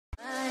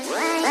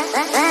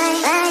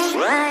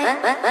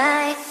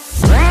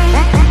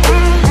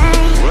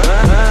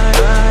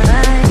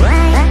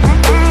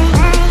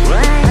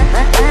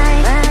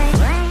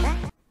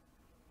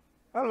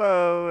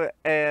Hello,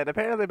 and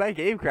apparently my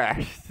game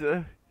crashed.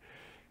 So,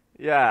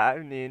 yeah,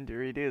 I'm needing to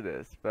redo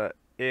this, but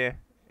yeah.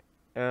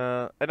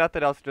 And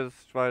nothing else,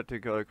 just wanted to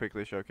go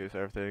quickly showcase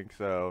everything.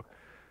 So,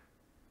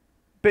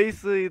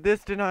 basically,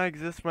 this did not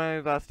exist when I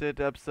last did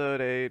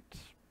episode 8.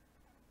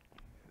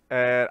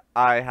 And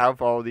I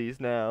have all these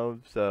now,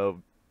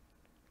 so.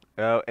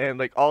 And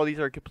like all these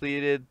are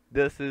completed.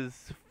 This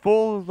is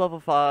full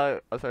level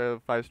 5, sorry,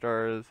 5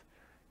 stars.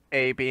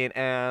 A being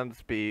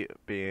ands, B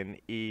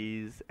being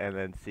E's, and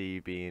then C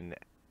being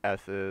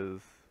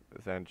S's,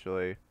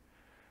 essentially.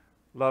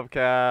 Love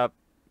cap,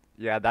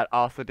 yeah, that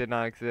also did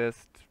not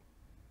exist.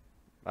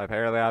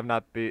 Apparently, I'm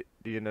not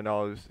doing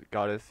those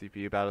goddess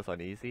CPU battles on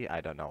easy.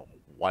 I don't know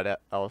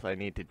what else I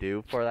need to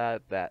do for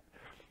that. That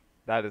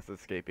is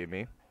escaping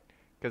me.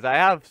 Because I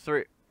have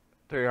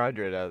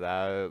 300 of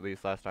that, at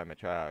least last time I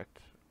checked.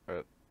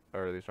 Or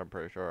at least I'm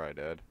pretty sure I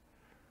did.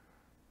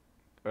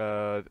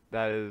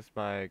 That is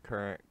my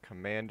current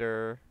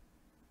commander.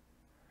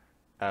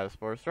 As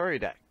for story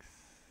decks,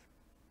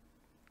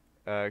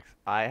 I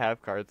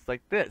have cards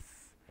like this.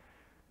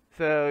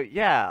 So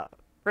yeah,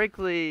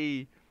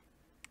 frankly,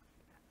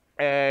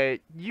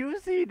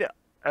 using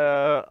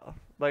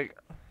like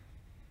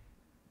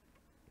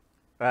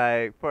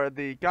for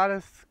the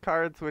goddess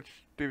cards,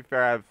 which to be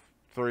fair, I have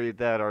 3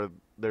 that are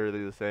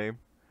literally the same.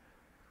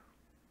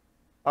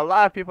 A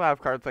lot of people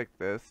have cards like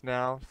this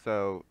now,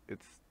 so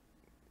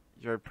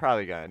you're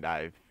probably gonna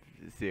die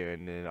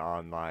soon in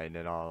online,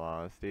 in all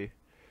honesty.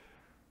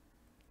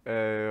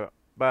 But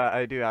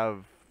I do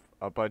have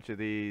a bunch of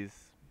these.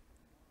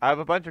 I have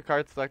a bunch of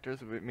card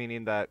selectors,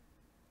 meaning that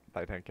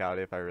by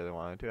technicality, if I really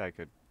wanted to, I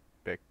could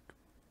pick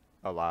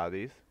a lot of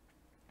these.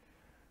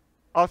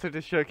 Also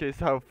to showcase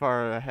how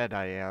far ahead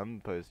I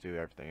am, opposed to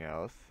everything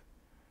else.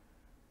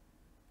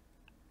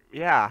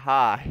 Yeah,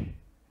 hi.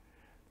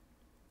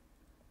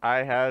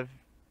 I have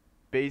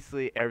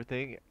basically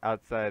everything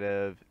outside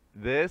of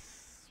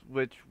this,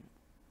 which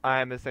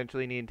I'm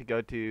essentially needing to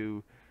go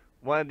to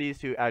one of these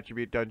 2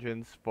 attribute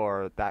dungeons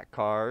for that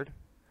card.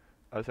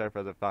 Oh, sorry,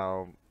 for the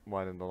final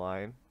one in the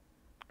line.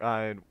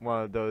 And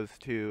one of those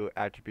 2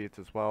 attributes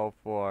as well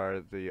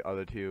for the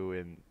other 2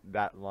 in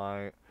that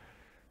line.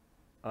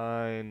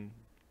 And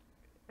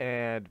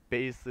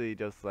basically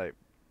just like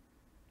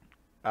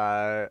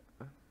a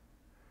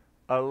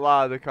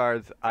lot of the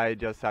cards I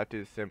just have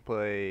to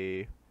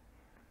simply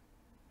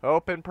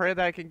hope and pray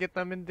that I can get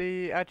them in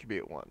the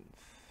attribute ones.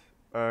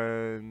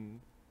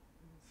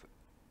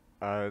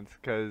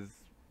 Because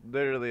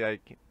literally I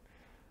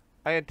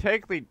can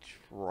technically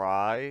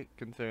try,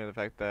 considering the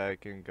fact that I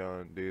can go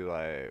and do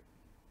like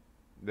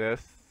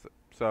this,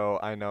 so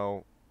I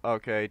know,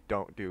 okay,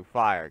 don't do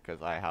fire,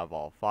 because I have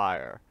all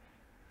fire.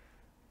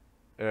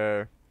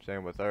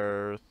 Same with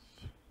earth.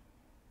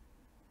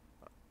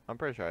 I'm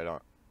pretty sure I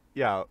don't.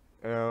 Yeah,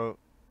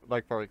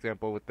 like for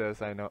example with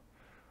this, I know,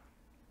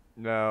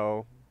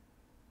 no,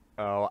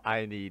 oh,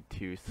 I need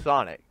 2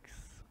 Sonics.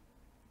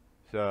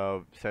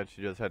 So,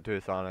 essentially just head to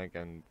a Sonic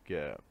and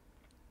get it.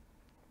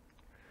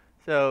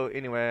 So,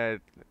 anyway, I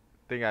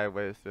think I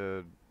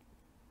wasted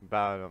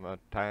about a amount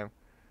of time.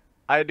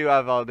 I do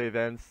have all the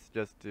events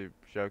just to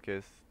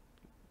showcase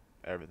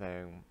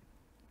everything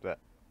that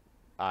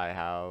I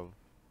have.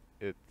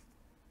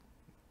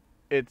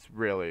 It's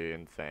really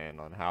insane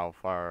on how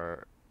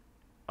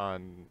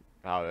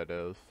it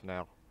is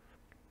now.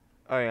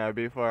 Oh yeah,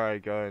 before I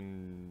go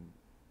and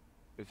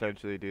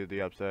essentially do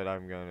the episode,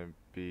 I'm gonna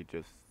be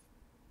just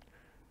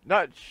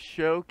not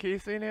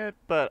showcasing it,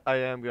 but I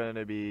am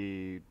gonna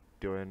be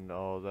doing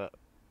all that.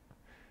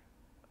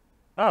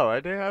 Oh, I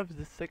did have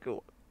the second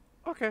one.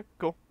 Okay,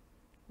 cool.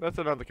 That's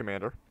another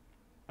commander.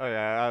 Oh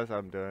yeah, as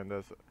I'm doing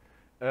this,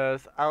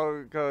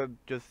 I'll go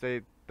just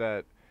say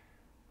that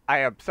I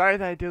am sorry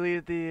that I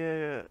deleted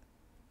the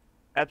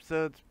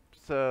episodes,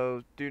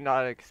 so do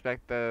not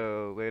expect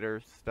the later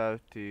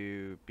stuff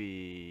to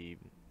be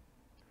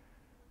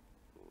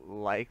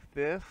like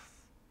this.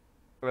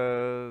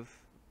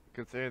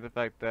 Considering the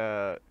fact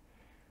that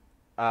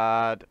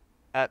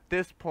at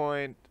this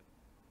point,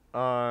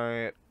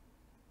 or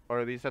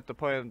at least at the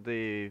point of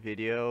the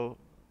video,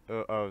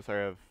 of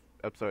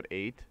episode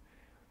 8.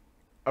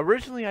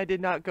 Originally, I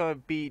did not go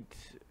and beat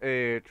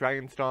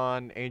Dragon's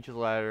Dawn, Angel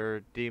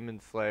Ladder, Demon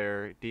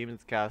Slayer,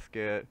 Demon's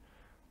Casket,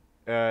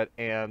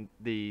 and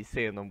the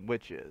Salem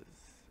Witches.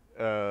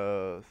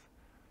 So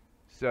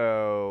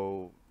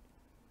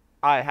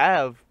I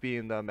have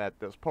beaten them at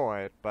this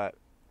point, but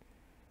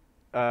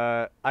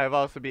I've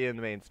also been in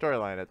the main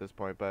storyline at this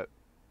point, but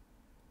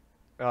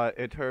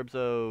in terms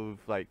of,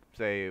 like,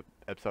 say,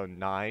 episode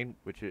 9,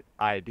 which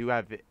I do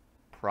have it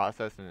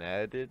processed and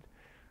edited.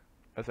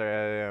 Sorry,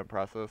 edited and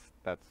processed.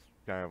 That's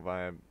kind of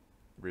why I'm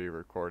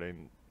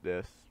re-recording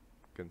this,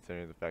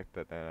 considering the fact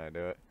that then I do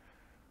it.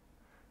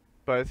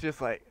 But it's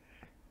just like,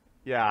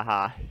 yeah,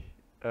 hi.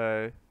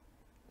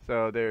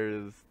 So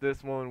there's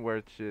this one,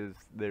 which is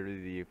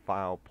literally the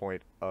final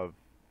point of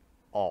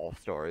all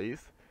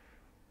stories.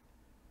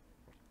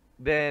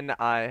 Then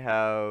I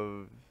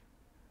have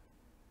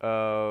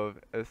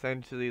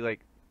essentially, like,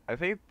 I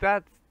think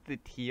that's the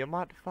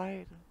Tiamat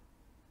fight.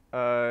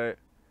 Or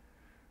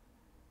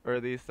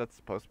at least that's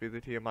supposed to be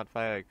the Tiamat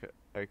fight.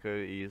 I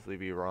could easily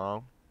be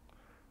wrong.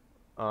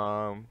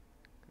 Oh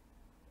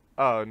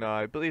no,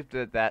 I believe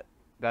that's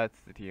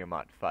the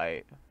Tiamat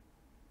fight.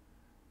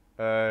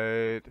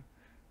 Right,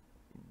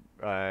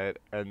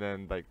 and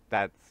then like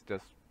that's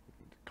just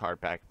card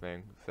pack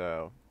thing.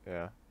 So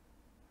yeah.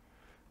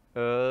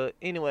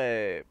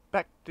 Anyway,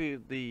 back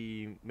to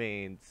the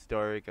main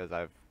story because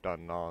I've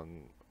done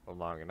on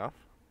long enough.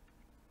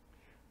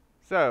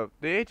 So,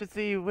 the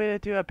agency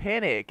went into a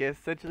panic,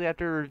 essentially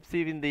after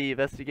receiving the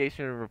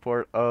investigation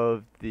report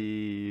of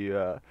the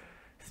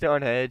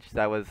Stonehenge.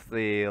 That was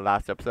the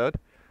last episode.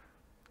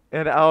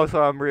 And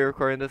also, I'm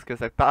re-recording this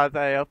because I thought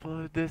that I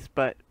uploaded this,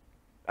 but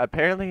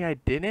apparently I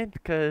didn't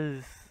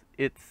because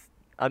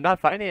I'm not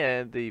finding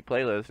it in the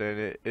playlist,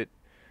 and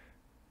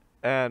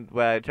and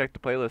when I checked the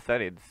playlist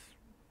settings,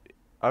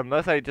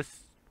 unless I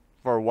just,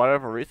 for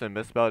whatever reason,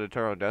 misspelled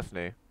Eternal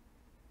Destiny,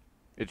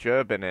 it should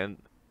have been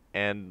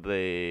in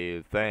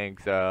the thing,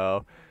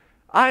 so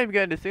I'm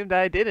going to assume that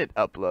I didn't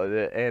upload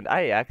it, and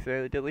I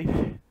accidentally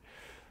deleted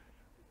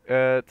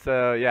it.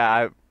 So,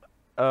 yeah,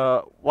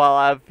 while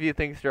I have a few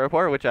things to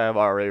report, which I have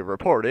already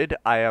reported,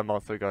 I am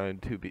also going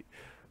to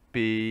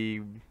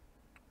be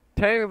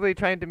technically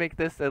trying to make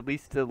this at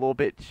least a little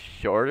bit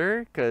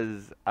shorter,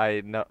 because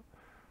I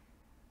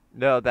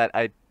know that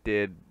I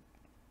did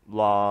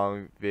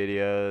long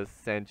videos,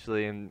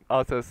 essentially, and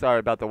also sorry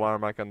about the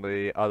watermark on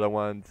the other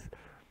ones.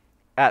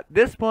 At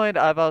this point,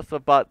 I've also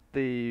bought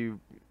the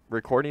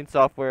recording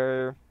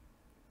software,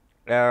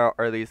 or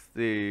at least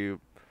the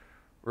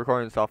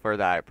recording software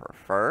that I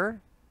prefer.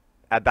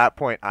 At that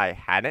point, I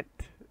hadn't.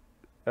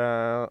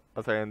 I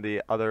was saying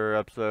the other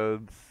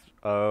episodes,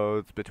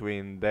 it's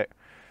between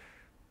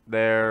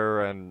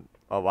there and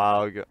a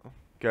while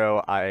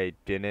ago, I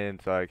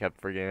didn't, so I kept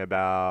forgetting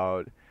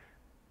about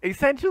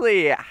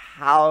essentially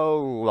how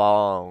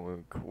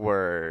long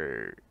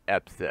were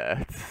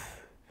episodes.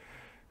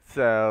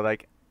 So,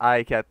 like,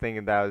 I kept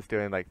thinking that I was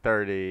doing like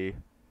 30.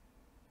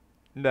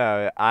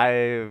 No, I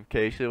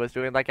occasionally was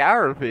doing like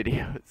hour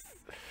videos.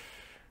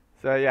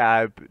 So yeah,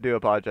 I do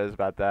apologize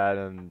about that,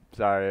 and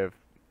sorry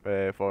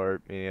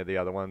for any of the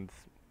other ones.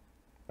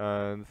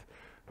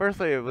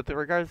 Firstly, with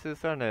regards to the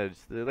Stonehenge,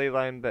 the ley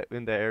line that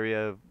in the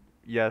area,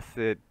 yes,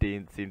 it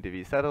didn't seem to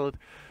be settled.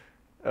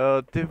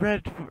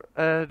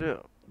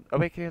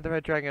 Awakening the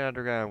Red Dragon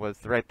Underground was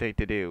the right thing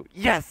to do.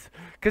 Yes!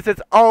 Because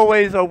it's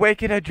always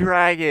awaken a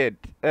dragon!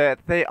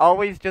 They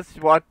always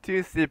just want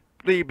to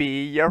simply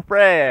be your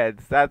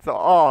friends, that's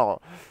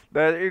all.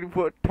 They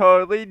would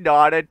totally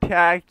not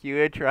attack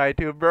you and try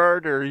to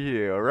murder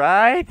you,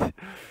 right?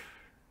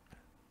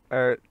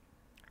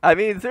 I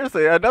mean,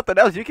 seriously, nothing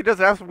else, you can just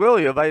ask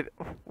William.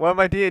 One of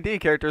my D&D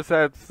characters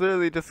said, it's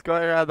literally just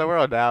going around the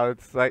world now.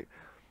 It's like,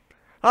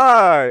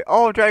 hi,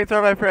 all dragons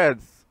are my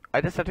friends. I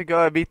just have to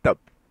go and meet them.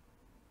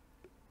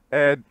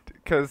 And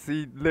because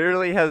he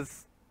literally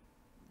has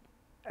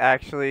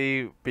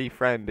actually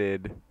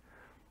befriended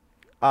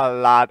a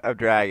lot of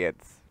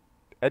dragons.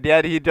 And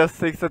yet he just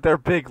thinks that they're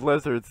big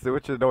lizards,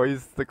 which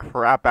annoys the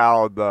crap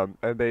out of them.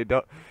 And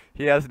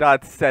he has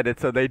not said it,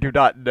 so they do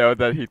not know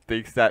that he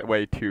thinks that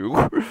way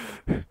too.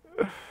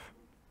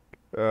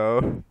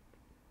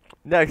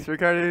 Next,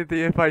 regarding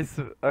the advice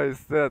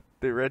that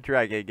the Red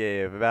Dragon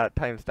gave about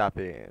time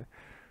stopping.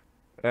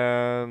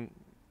 Why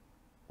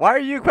are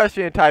you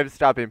questioning time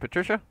stopping,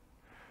 Patricia?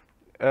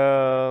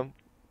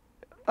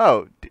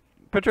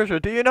 Patricia,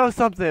 do you know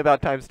something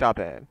about time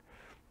stopping?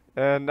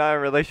 Not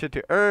in relation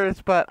to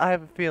Earth, but I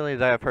have a feeling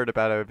that I've heard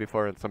about it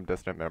before in some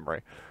distant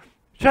memory.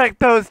 Check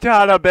those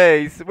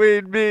databases!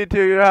 We need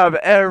to have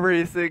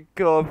every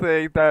single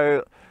thing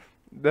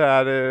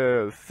that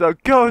is. So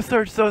go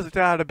search those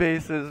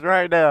databases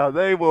right now.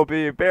 They will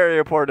be very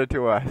important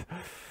to us.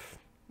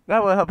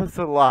 That will help us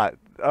a lot.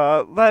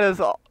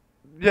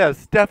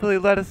 Yes, definitely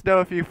let us know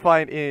if you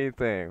find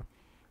anything.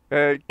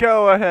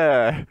 Go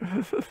ahead.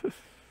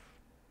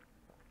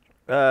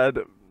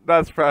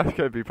 That's probably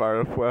going to be part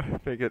of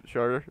what make it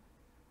shorter.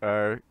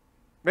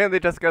 Mainly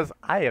just because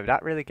I have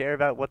not really cared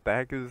about what the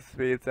heck is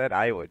being said.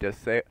 I would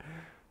just say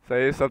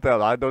something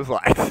along those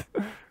lines.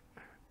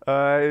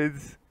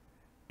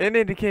 In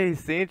any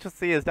case, the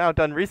agency has now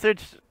done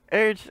research,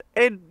 and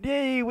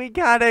yay, we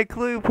got a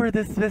clue for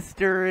this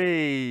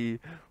mystery.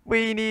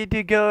 We need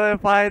to go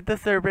and find the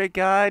serpent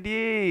god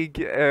Yig.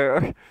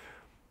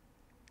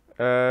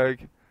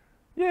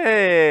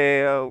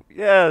 Yay! Oh,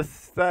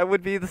 yes, that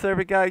would be the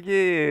serpent god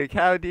Yig.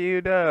 How do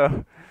you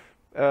know?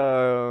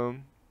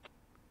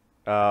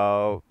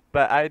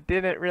 But I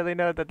didn't really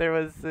know that there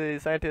was a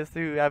scientist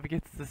who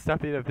advocates the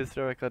stopping of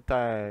historical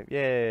time.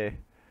 Yay.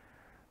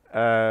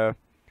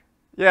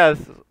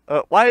 Yes,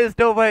 why is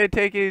nobody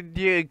taking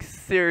Yig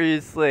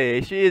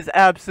seriously? She is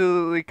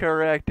absolutely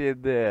correct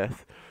in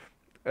this.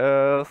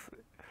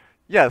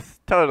 Yes,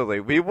 totally.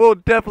 We will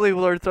definitely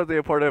learn something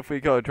important if we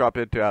go and drop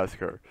in to ask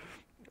her.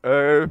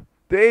 The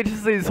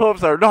agency's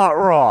hopes are not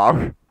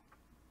wrong.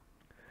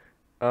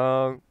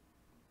 Um,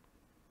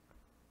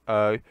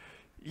 uh,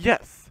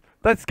 yes.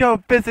 Let's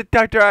go visit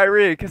Dr.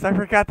 Irene, because I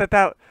forgot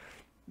that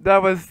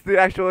was the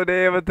actual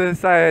name of the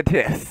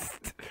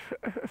scientist.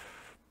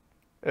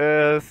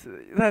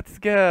 Let's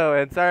go,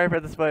 and sorry for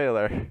the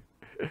spoiler.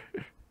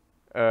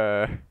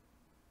 But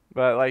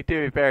like,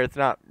 to be fair, it's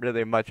not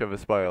really much of a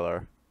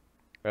spoiler.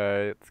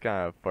 It's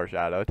kind of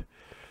foreshadowed.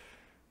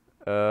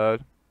 At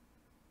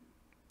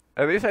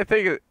least I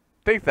think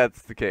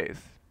that's the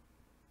case.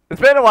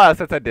 It's been a while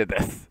since I did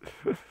this.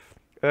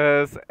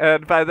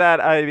 And by that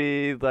I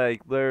mean,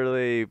 like,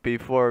 literally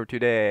before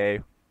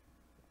today.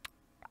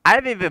 I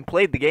haven't even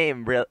played the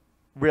game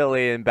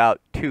really in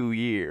about 2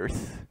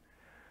 years.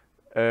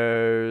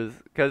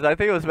 Because I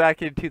think it was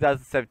back in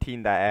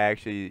 2017 that I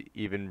actually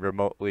even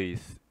remotely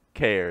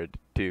cared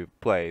to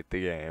play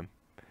the game.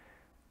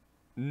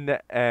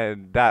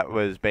 And that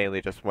was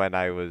mainly just when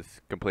I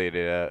was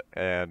completing it.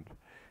 And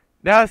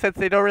now, since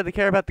they don't really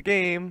care about the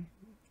game,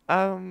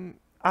 I'm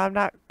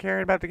not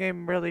caring about the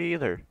game really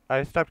either.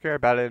 I stopped caring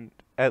about it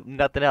and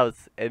nothing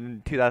else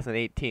in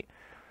 2018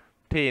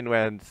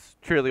 when it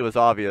truly was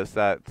obvious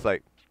that it's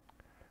like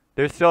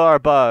there still are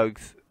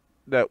bugs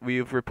that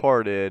we've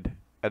reported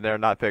and they're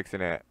not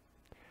fixing it.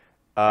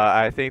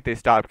 I think they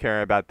stopped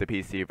caring about the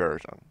PC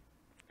version.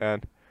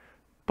 And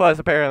plus,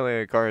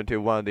 apparently, according to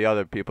one of the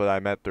other people that I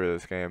met through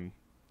this game,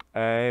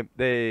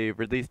 they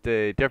released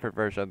a different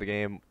version of the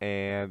game,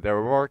 and there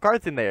were more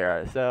cards in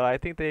there. So I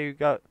think they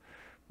got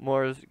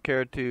more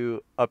care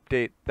to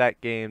update that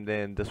game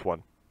than this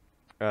one.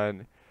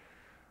 And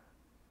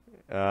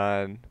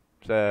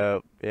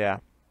so yeah,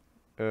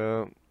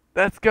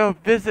 let's go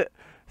visit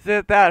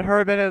that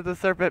hermit of the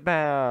Serpent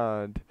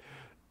Mound.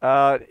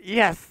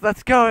 Yes,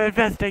 let's go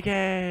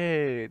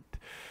investigate.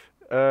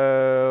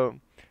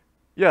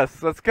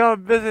 Yes, let's go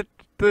visit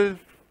the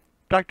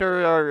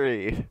Dr.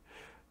 Reed.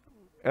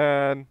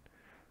 And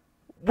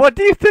what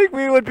do you think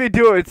we would be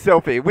doing,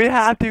 Sophie? We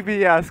have to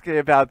be asking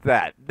about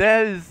that.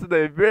 That is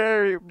the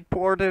very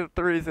important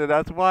reason.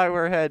 That's why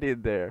we're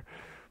heading there.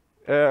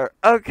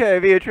 Okay,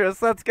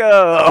 Beatrice, let's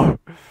go.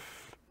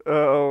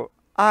 Oh,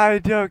 I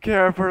don't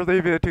care if we're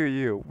leaving it to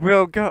you.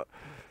 We'll go.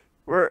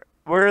 We're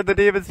in the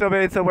demon's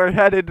domain, so we're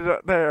headed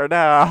there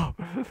now.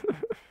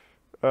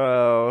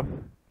 Oh.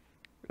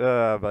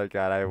 Oh my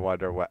god, I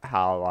wonder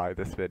how long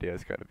this video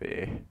is gonna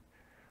be.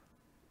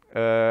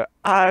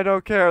 I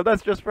don't care.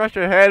 Let's just rush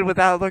ahead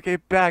without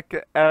looking back.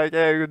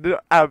 I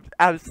have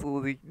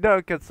absolutely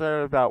no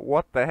concern about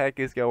what the heck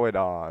is going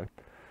on.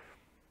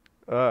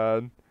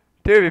 To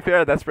be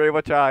fair, that's pretty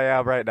much how I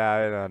am right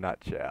now in a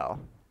nutshell.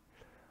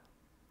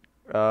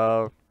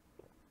 Oh,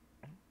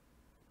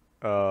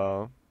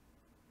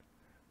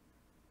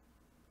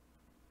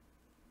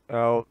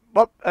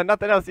 well, and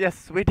nothing else.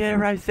 Yes, we did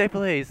arrive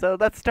safely, so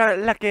let's start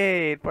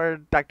looking for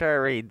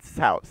Dr. Reed's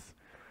house.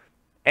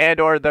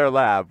 And or their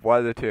lab, one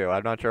of the two.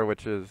 I'm not sure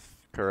which is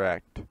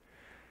correct.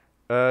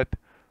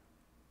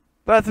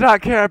 Let's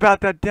not care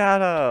about the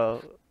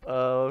data.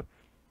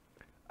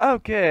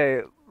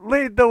 Okay,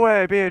 lead the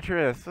way,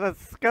 Beatrice.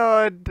 Let's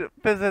go and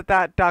visit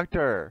that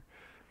doctor.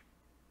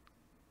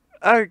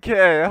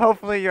 Okay,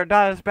 hopefully you're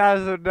not as bad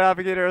as a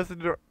navigator as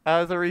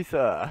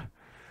Arisa.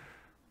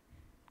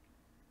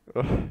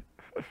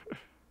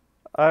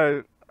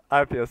 I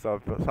feel so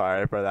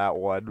sorry for that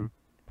one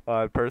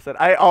person.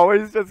 I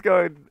always just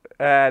go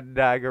and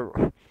nag her.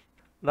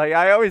 Like,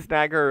 I always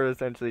nag her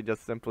essentially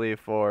just simply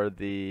for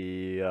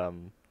the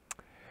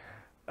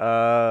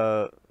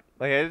like,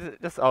 I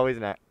just always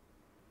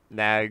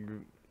nag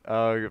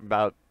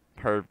about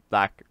her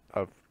lack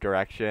of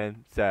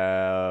direction.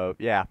 So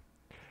yeah,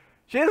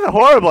 she's a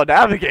horrible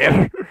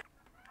navigator.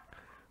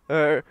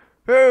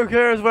 Who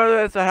cares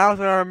whether it's a house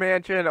or a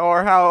mansion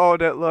or how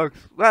old it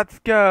looks? Let's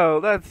go.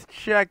 Let's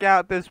check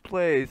out this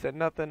place and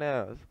nothing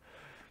else.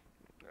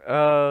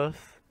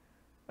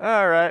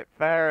 Alright,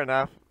 fair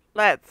enough.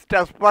 Let's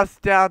just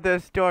bust down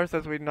this door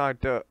since we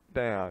knocked it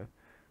down.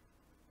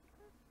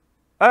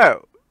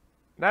 Oh,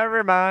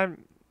 never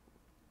mind.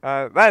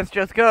 Let's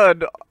just go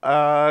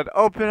and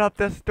open up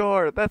this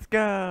door. Let's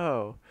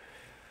go.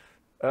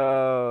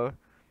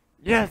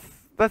 Yes.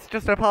 Let's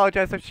just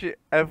apologize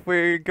if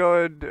we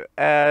go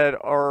and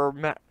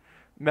or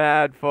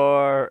mad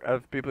for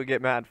if people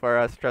get mad for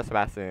us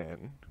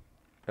trespassing.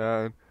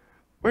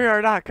 We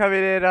are not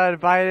coming in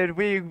uninvited.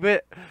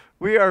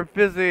 We are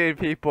visiting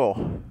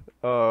people.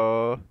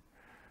 Oh,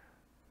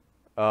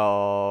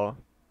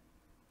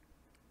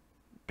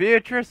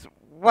 Beatrice,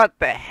 what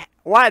the heck?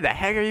 Why the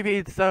heck are you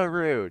being so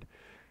rude?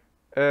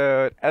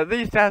 At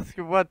least ask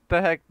what the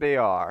heck they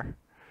are.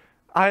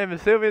 I am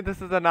assuming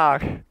this is a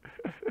knock.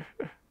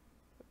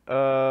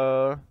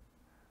 Oh,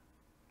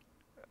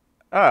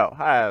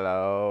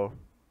 hello.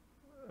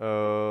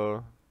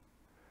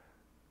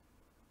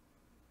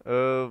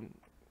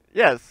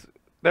 Yes,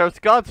 there's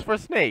gods for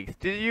snakes.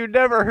 Did you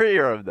never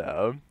hear of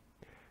them?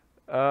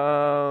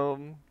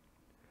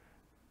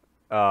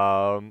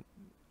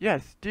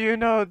 Yes, do you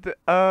know the,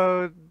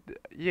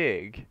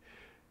 Yig?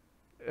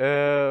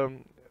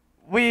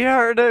 We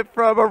heard it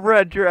from a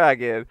red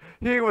dragon.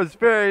 He was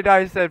very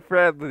nice and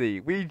friendly.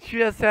 We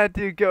just had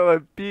to go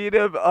and beat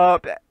him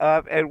up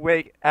and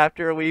wake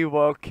after we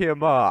woke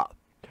him up.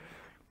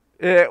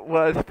 It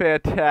was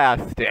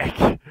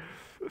fantastic.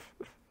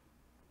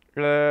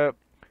 Where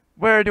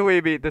do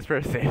we meet this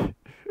person?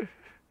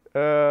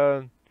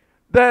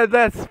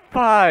 That's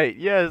fine.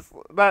 Yes,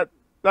 that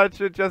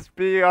should just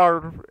be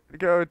our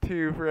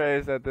go-to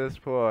phrase at this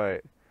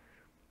point.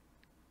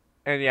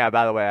 And yeah,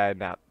 by the way, I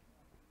now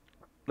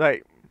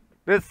like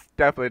this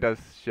definitely does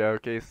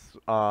showcase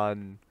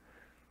on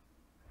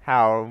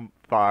how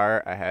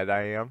far ahead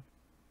I am,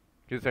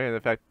 considering the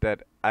fact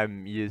that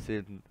I'm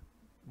using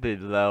the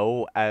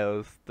low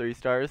as 3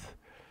 stars.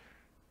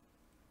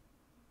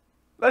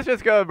 Let's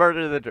just go and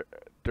murder the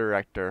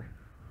director.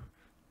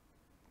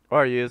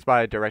 Or use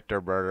my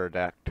director murder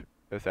deck,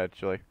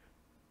 essentially.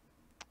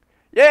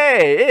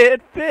 Yay!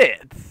 It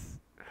fits!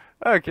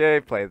 Okay,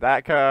 play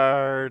that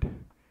card.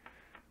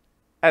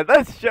 And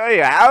let's show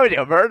you how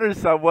to murder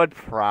someone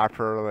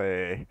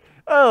properly.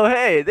 Oh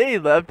hey, they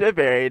left a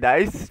very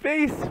nice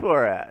space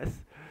for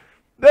us.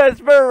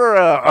 Let's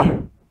murder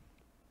 'em!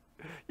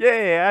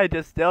 Yay, I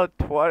just dealt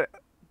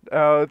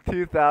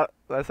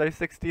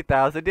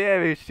 60,000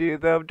 damage to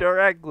them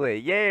directly.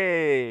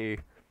 Yay!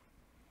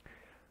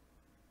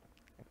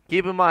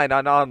 Keep in mind,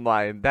 on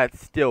online, that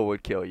still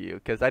would kill you,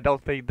 because I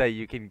don't think that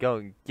you can go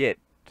and get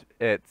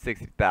it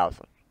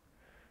 60,000.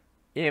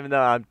 Even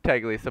though I'm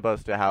technically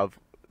supposed to have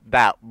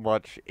that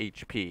much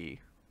HP.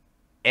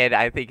 And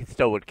I think it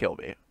still would kill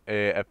me,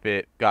 if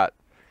it got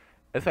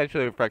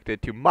essentially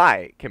reflected to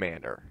my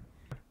commander.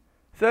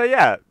 So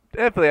yeah,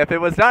 definitely, if it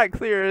was not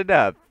clear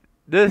enough,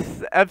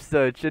 this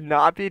episode should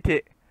not be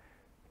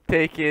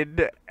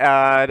taken,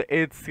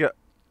 this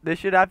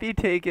should not be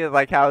taken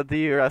like how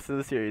the rest of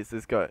the series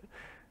is going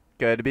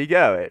to be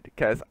going,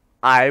 because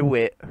I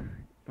went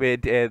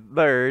and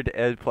learned,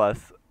 and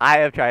plus I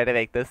have tried to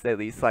make this at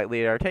least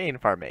slightly entertaining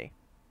for me.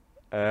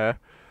 So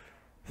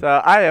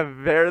I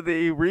am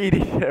barely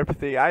reading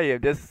everything. I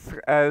am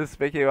just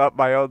picking up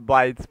my own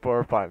lines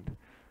for fun.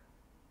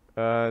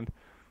 And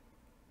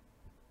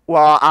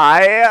well,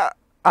 I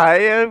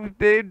am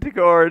named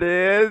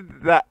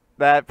Gordon.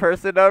 That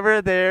person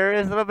over there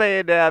is the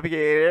main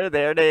navigator.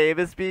 Their name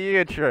is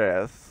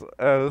Beatrice.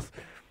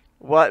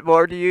 What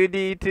more do you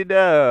need to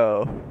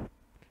know?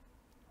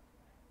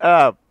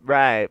 Oh,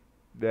 right.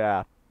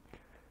 Yeah.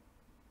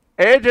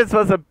 Agents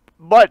was a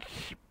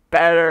much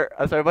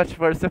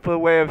more simple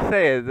way of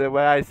saying than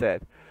what I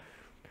said.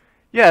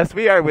 Yes,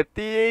 we are with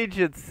the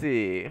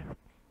agency.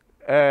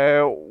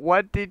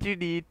 What did you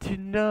need to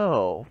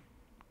know?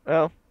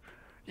 Well,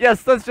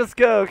 yes, let's just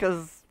go,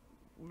 because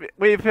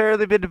we've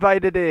barely been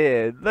invited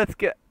in. Let's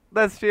go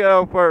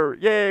for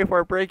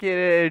breaking and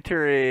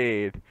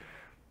entering.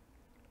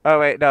 Oh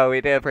wait, no,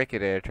 we didn't break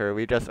it enter.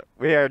 We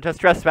are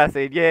just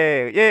trespassing.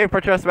 Yay for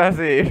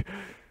trespassing.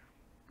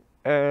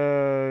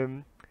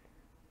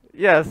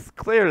 Yes,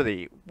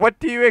 clearly. What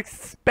do you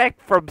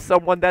expect from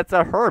someone that's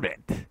a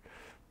hermit?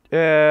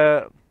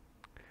 Hey,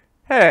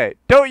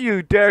 don't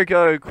you dare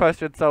go and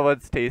question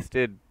someone's taste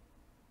in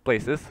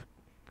places.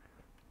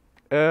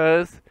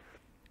 Who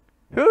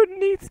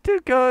needs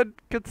to go and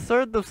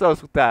concern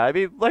themselves with that? I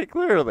mean, like,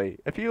 literally,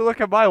 if you look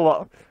at my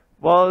walls,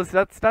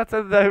 that's not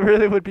something that I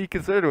really would be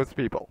concerned with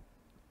people.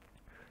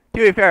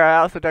 To be fair, I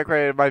also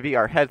decorated my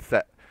VR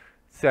headset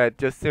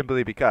just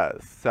simply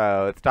because,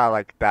 so it's not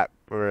like that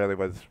really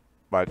was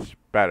much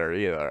better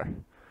either.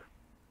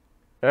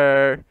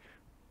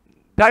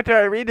 Dr.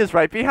 Irene is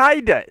right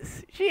behind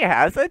us. She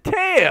has a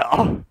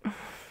tail.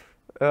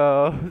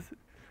 No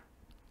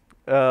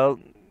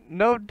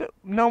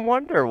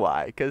wonder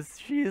why, because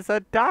she's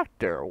a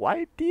doctor.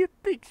 Why do you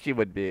think she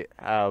would be,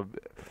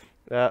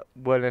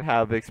 wouldn't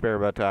have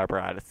experimental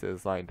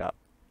apparatuses lined up?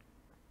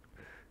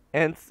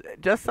 And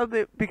just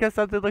because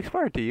something looks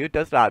foreign to you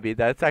does not mean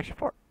that it's actually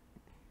foreign.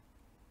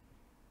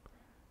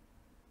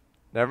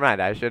 Never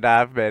mind, I should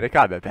have made a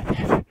comment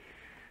about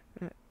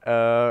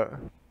that.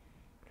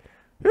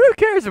 Who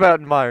cares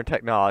about modern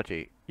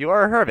technology? You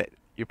are a hermit.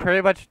 You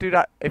pretty much do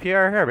not, if you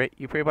are a hermit,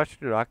 you pretty much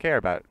do not care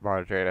about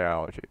modern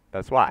technology.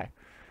 That's why.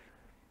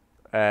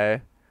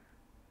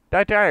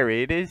 Dr.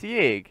 Irene is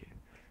Ying.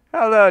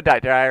 Hello,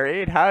 Dr.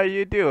 Irene, how are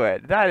you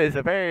doing? That is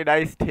a very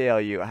nice tail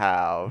you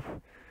have.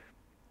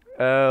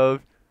 No,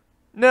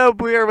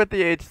 we are with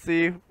the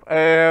agency.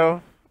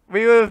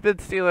 We would have been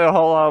stealing a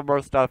whole lot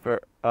more stuff, and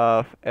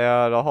a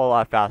whole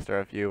lot faster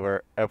if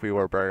we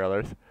were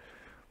burglars.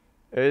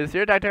 Is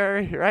your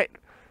Dr. right?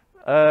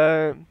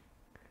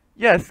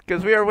 Yes,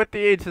 because we are with the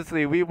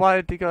agency. We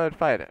wanted to go and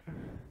fight it.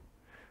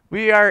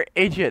 We are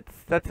agents.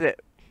 That's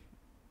it.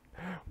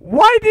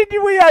 Why did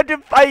we have to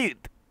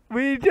fight?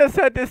 We just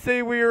had to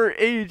say we were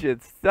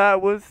agents.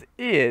 That was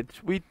it.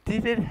 We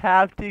didn't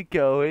have to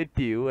go and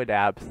do an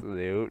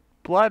absolute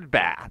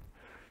bloodbath.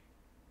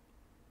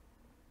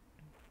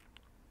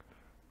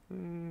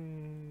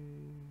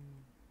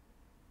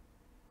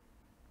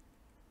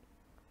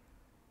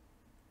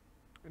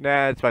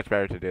 Nah, it's much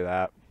better to do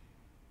that.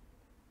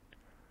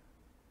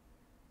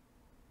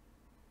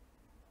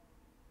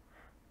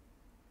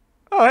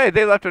 Oh, hey,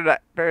 they left a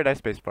very nice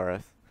space for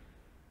us.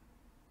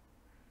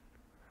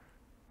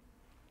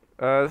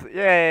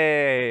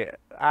 Yay!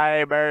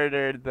 I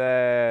murdered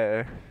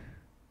the...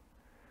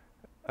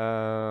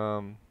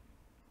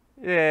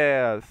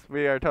 Yes,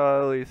 we are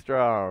totally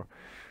strong.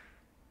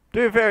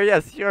 To be fair,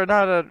 yes, you're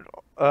not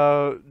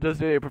a,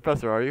 designated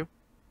professor, are you?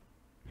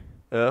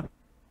 Yeah.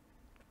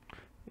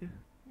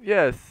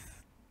 Yes.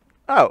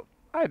 Oh,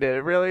 I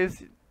didn't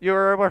realize you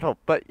were immortal,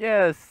 but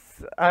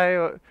yes,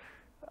 I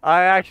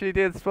actually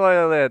did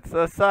spoil it,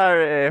 so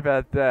sorry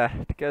about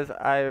that, because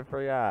I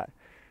forgot.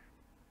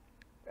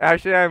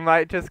 Actually, I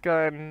might just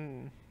go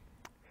and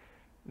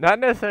not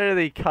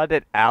necessarily cut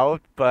it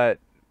out, but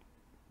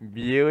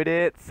mute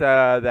it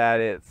so that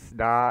it's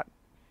not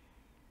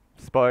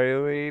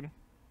spoiling.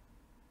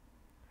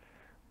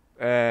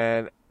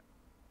 And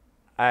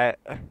I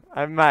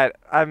I might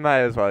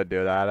as well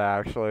do that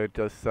actually,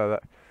 just so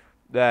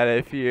that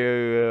if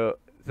you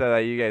so that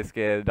you guys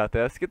get not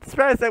this get the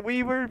surprise that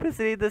we were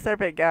visiting the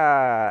Serpent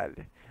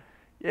God.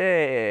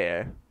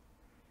 Yeah.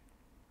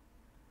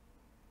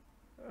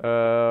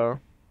 Uh.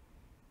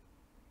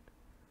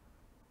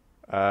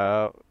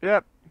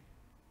 Yep.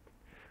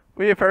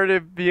 We have heard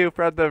of you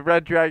from the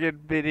Red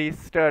Dragon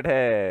beneath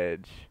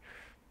Stonehenge.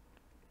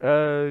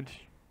 Uh.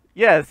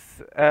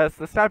 Yes, as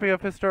the stopping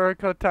of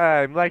historical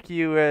time, like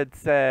you had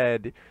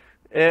said,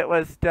 it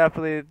was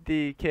definitely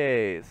the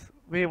case.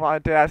 We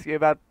wanted to ask you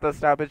about the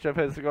stoppage of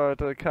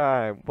historical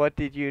time. What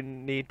did you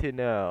need to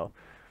know?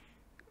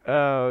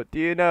 Oh, do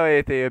you know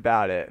anything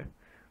about it?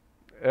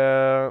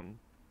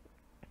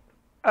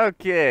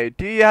 Okay,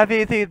 do you have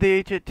anything in the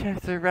ancient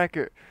texts or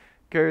records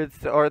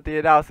or the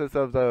analysis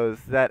of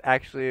those that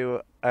actually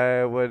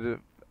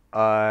would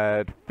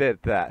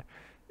fit that?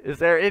 Is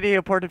there any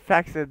important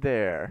facts in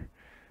there?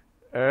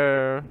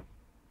 Uh,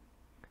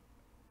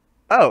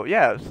 oh,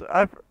 yes,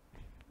 uh,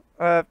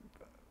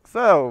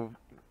 so,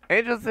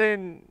 angels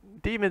and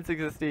demons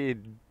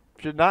existing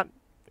should not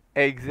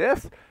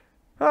exist?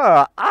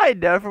 Huh, I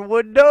never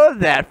would know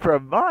that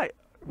from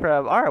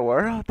our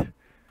world.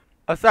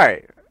 Oh,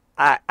 sorry.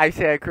 I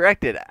stand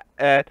corrected.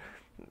 The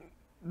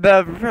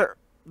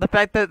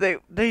fact that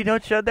they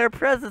don't show their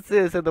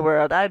presences in the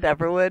world, I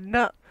never would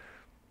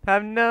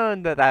have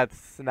known that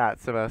that's not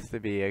supposed to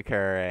be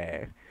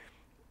occurring.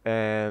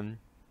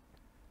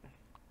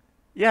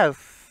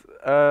 Yes,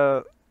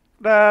 no,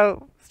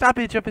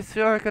 stoppage of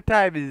historical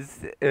time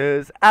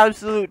is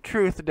absolute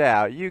truth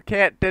now. You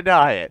can't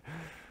deny it.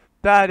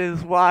 That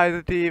is why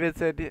the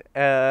demons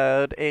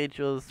and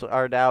angels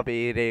are now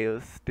being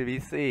able to be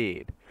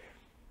seen.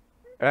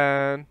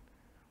 And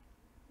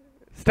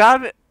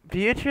stoppage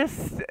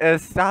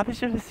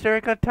of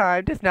historical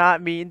time does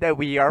not mean that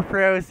we are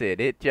frozen.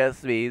 It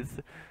just means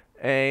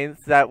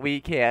that we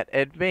can't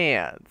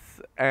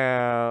advance.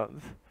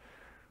 And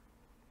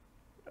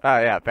oh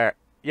yeah, fair.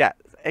 Yeah,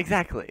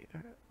 exactly.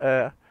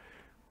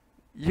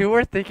 You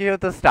were thinking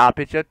of the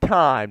stoppage of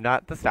time,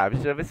 not the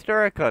stoppage of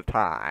historical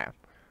time.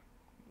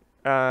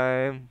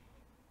 And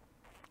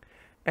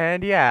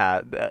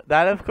yeah,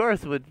 that of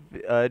course would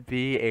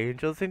be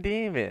angels and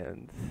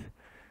demons.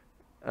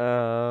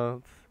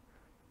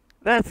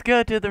 Let's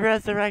go to the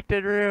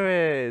resurrected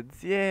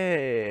ruins.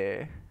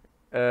 Yay.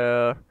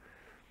 Oh,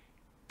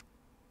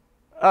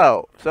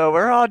 so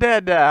we're all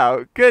dead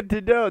now. Good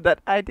to know that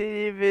I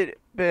didn't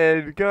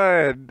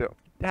even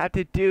have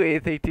to do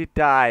anything to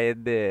die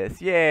in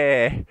this.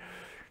 Yay.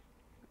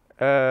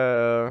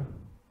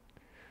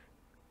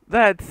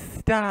 Let's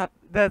start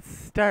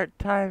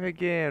time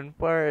again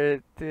for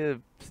it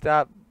to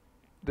stop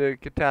the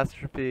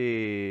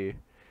catastrophe.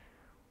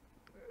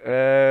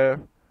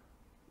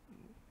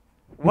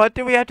 What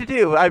do we have to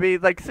do? I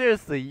mean, like,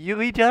 seriously,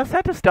 we just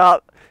have to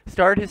start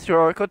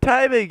historical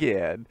time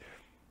again.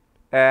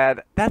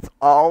 And that's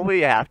all we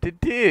have to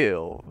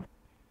do.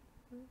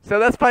 So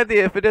let's find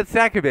the infinite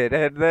sacrament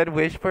and then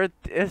wish for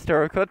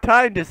historical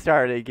time to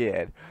start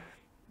again.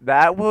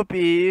 That will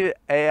be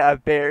a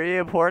very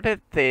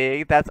important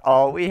thing. That's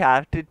all we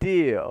have to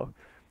do.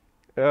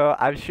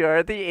 I'm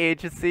sure the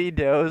agency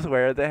knows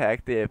where the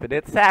heck the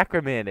infinite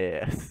sacrament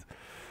is.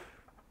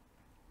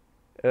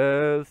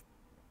 And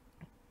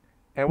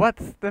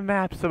what's the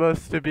map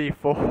supposed to be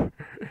for?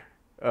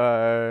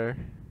 Oh.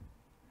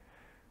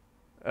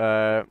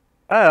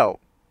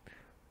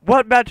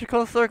 What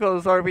magical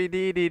circles are we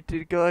needing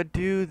to go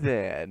do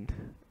then?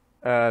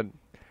 Why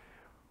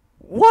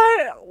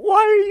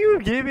are you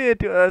giving it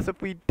to us if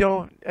you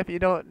don't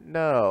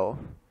know?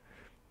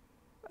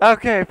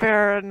 Okay,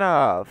 fair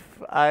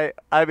enough. I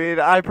mean,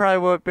 I probably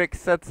won't make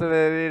sense of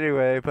it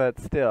anyway, but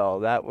still,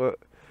 that would...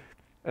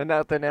 And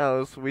nothing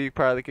else, we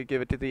probably could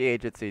give it to the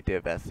agency to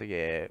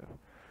investigate.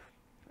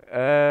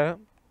 Yep,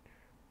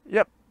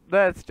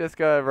 let's just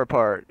go and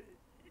report.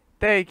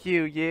 Thank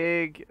you,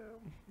 Yig.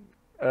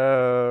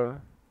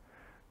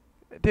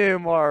 Do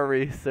more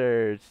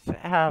research.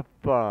 Have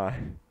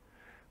fun.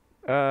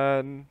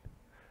 Time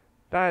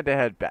to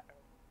head back.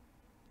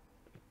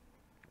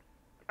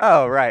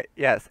 Oh, right,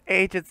 yes,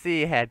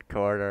 agency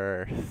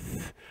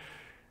headquarters.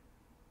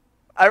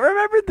 I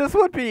remembered this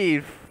would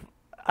be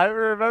I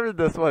remember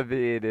this one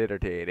being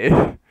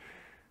entertaining.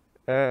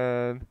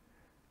 And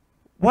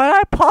what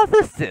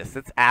hypothesis?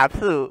 It's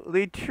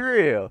absolutely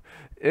true.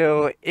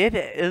 It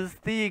is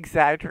the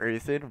exact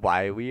reason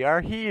why we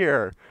are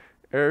here.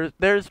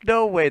 There's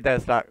no way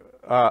that's not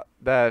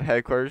that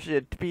headquarters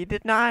should be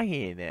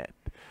denying it.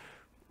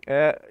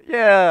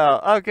 Yeah,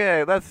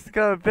 okay, let's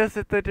go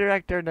visit the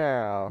director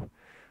now.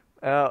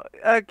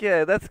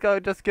 Okay, let's go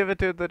just give it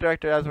to the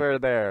director as we're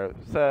there.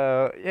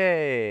 So,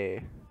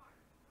 yay.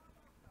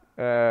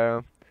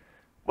 Uh,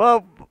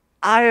 well,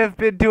 I am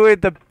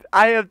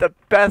the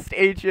best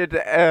agent,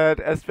 and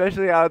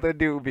especially out of the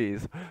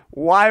newbies.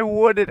 Why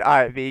wouldn't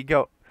I be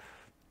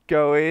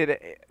going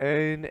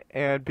in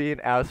and being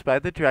asked by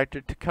the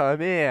director to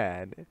come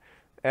in?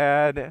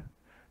 And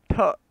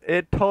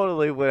it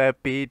totally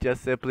wouldn't be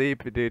just simply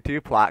due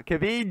to plot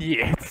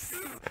convenience.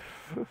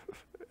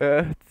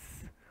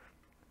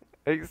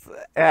 it's,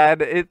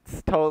 and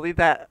it's totally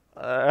that.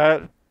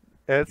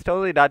 It's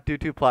totally not due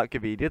to plot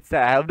convenience. I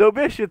have no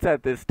missions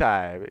at this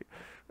time.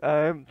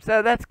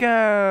 So let's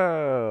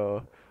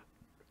go.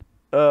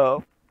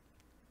 Oh.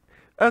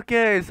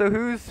 Okay, so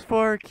who's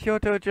for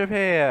Kyoto,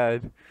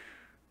 Japan?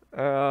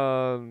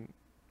 Um.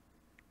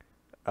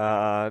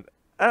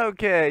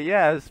 Okay,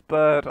 yes,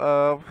 but,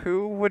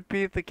 who would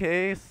be the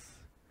case?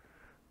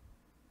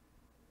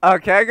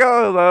 Okay, I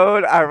go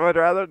alone. I would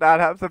rather not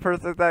have the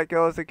person that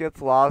goes and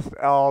gets lost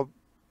all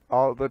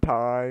the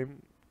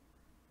time.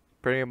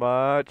 Pretty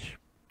much.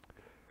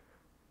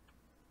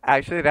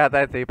 Actually, now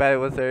that I think about it,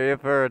 was there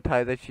ever a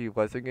time that she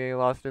wasn't getting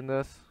lost in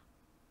this?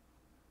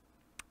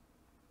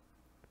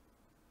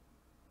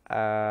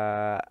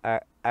 I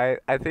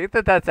think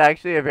that that's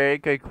actually a very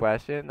good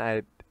question.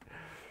 I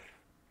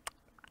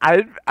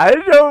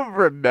don't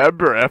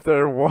remember if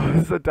there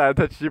was a time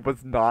that she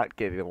was not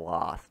getting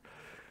lost.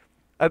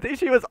 I think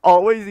she was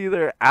always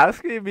either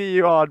asking me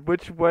on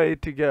which way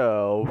to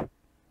go,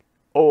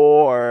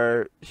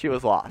 or she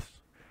was lost.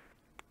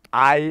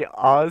 I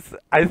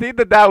think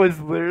that that was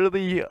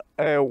literally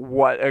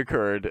what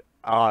occurred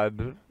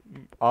on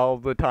all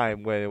the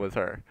time when it was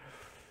her.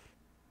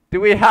 Do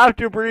we have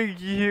to bring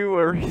you,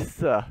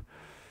 Arisa?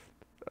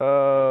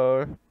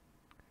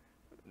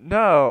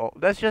 No.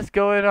 Let's just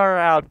go in our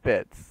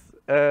outfits.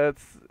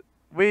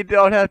 We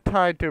don't have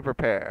time to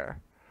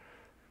prepare.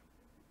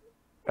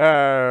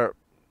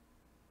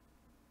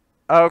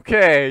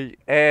 Okay,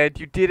 and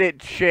you didn't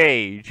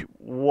change.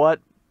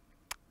 What?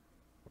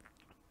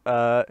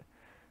 That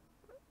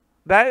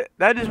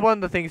is one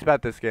of the things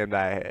about this game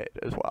that I hate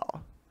as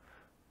well.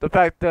 The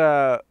fact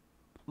that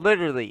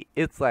literally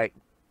it's like,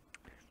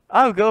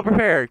 oh, go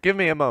prepare. Give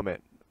me a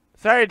moment.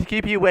 Sorry to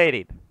keep you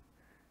waiting.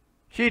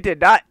 She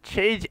did not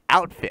change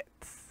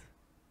outfits.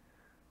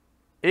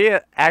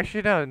 Yeah,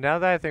 actually no. Now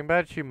that I think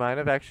about it, she might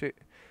have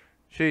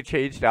she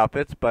changed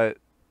outfits, but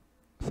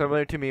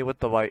similar to me with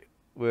the white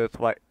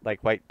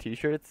white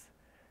t-shirts.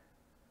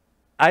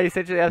 I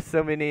essentially have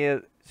so many.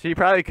 She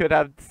probably could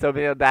have so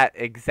many of that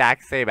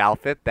exact same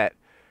outfit that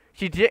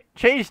she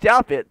changed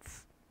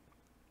outfits.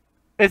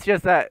 It's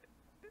just that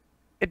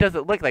it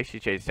doesn't look like she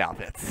changed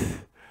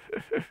outfits.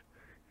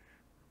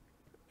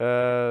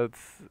 So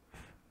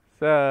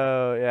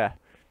yeah.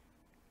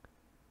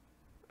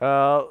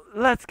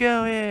 Let's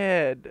go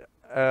in.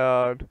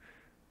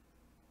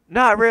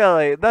 Not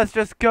really. Let's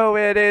just go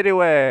in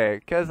anyway,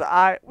 cause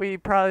we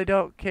probably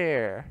don't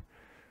care.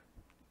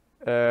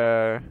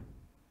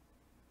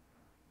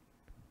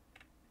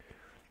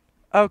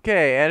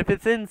 Okay, and if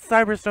it's in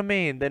Cyber's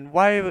domain, then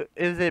why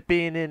is it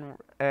being in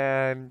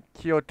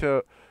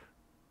Kyoto?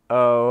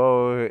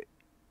 Oh,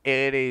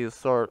 any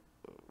sort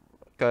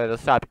gonna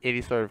stop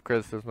any sort of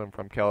criticism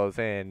from kills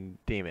and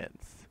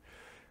demons.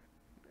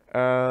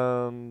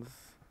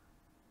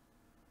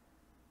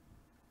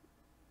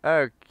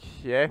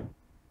 Okay.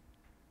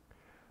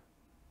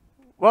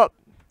 Well,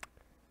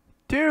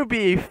 to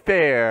be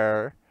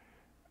fair,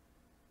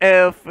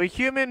 if a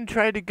human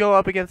tried to go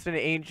up against an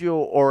angel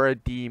or a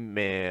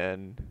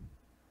demon,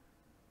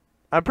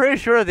 I'm pretty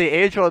sure the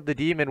angel or the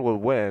demon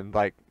would win,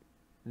 like,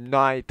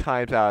 9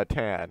 times out of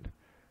 10.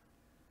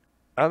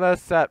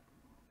 Unless that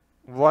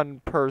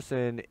one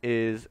person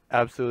is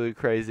absolutely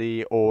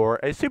crazy or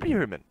a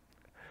superhuman.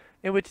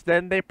 In which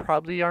then they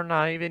probably are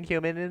not even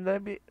human in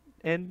the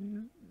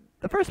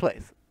first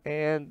place.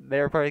 And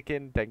therefore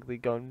can technically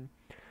go and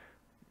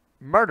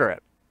murder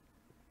it.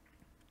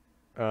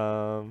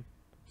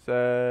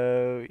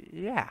 So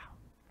yeah.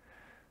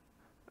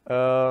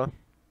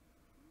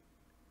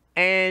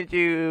 And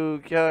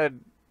you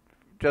could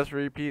just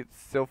repeat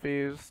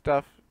Sylphie's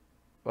stuff?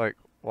 Like,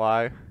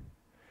 why?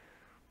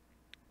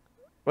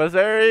 Was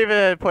there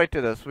even a point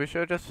to this? We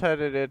should have just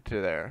headed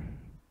into there.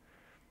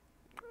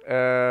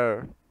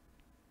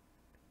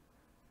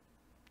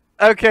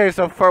 Okay,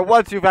 so for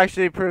once you've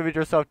actually proven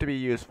yourself to be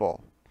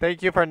useful.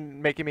 Thank you for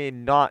making me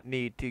not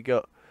need to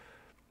go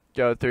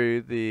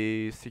through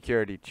the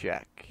security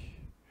check.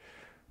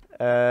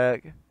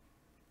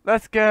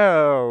 Let's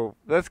go.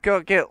 Let's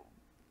go get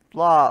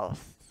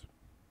lost.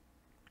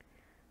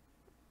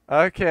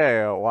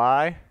 Okay,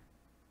 why?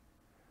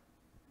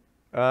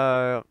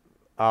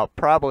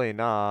 Probably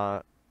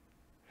not.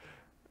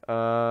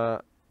 Uh,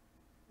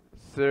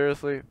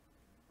 Seriously?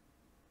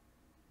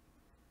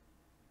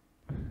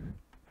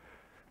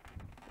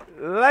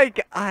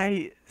 Like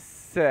I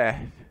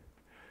said.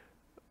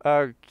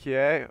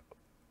 Okay.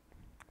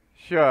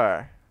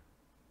 Sure.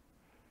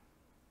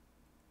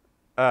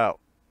 Oh.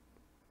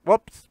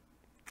 Whoops.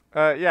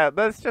 Yeah,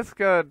 let's just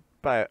go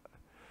by.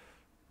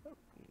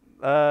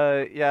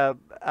 Yeah,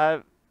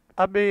 I'm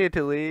needing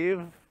to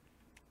leave.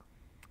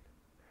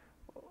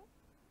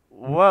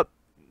 What?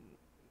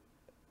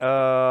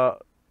 Uh,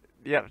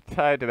 yeah,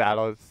 time to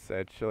battle,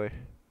 essentially.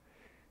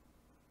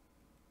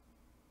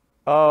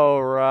 Oh,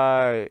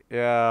 right,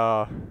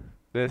 yeah.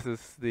 This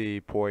is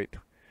the point.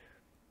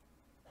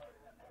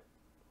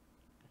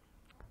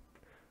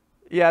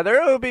 Yeah,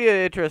 there will be an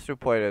interesting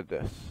point in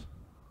this.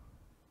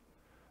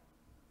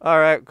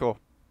 Alright, cool.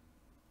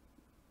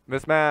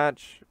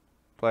 Mismatch.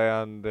 Play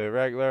on the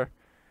regular.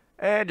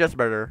 And just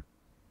murder.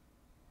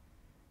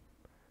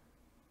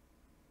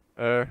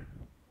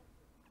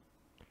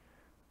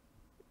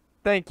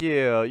 Thank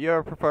you.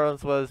 Your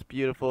performance was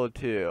beautiful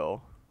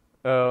too.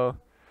 Oh.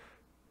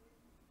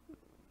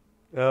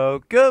 Oh,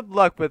 good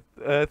luck with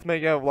it's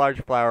making a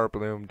large flower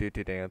bloom due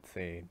to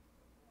dancing.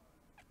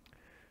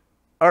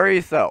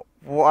 Arisa,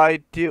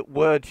 would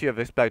you have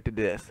expected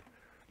this?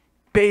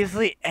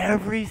 Basically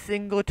every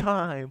single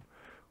time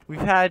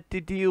we've had to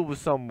deal with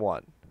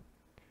someone.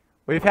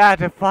 We've had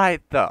to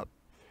fight them.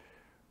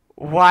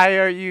 Why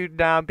are you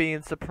now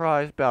being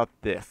surprised about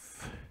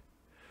this?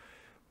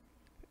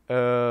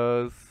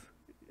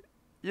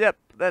 Yep,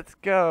 let's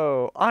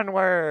go.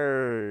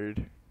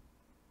 Onward.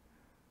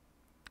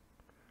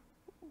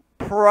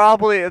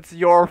 Probably it's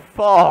your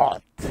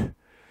fault.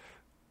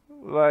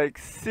 Like,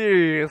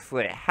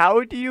 seriously,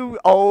 how do you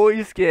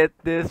always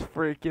get this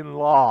freaking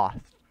lost?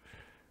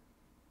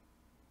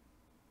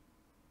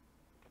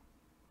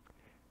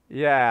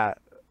 Yeah,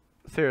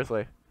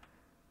 seriously.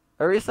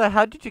 Arisa,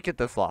 how did you get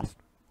this lost?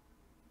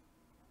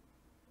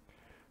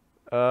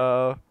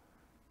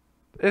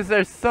 Is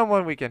there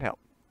someone we can help?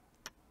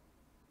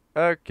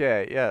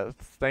 Okay, yes,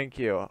 thank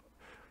you.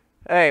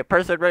 Hey,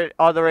 person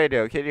on the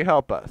radio, can you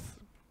help us?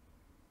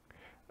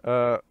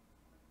 Okay,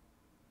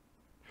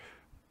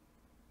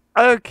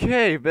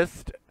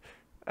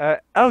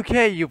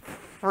 okay, you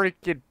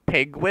freaking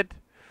penguin.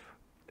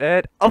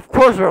 And of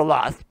course we're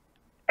lost.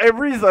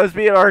 Arisa's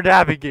being our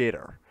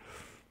navigator.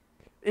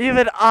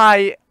 Even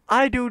I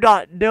do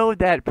not know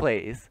that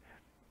place.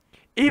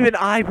 Even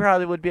I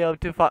probably would be able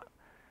to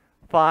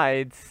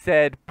find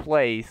said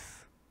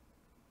place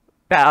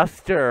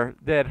faster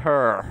than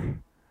her.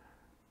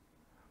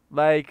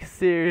 Like,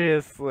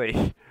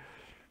 seriously.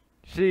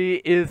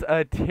 She is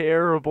a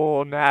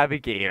terrible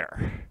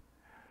navigator.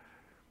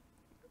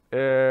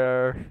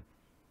 Okay,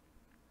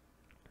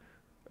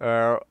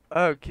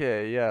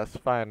 yes,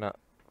 finally.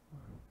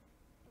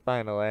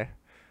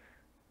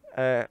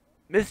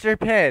 Mr.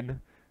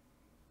 Penn,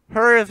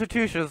 her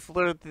institution is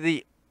literally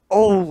the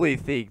only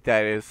thing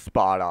that is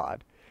spot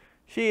on.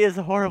 She is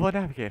a horrible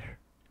navigator.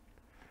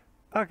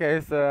 Okay,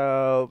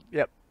 so,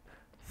 yep.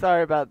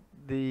 Sorry about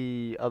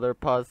the other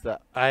pause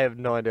that I have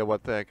no idea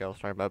what the heck I was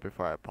talking about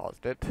before I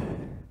paused it.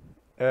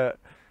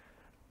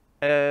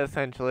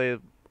 Essentially,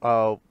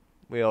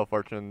 Wheel of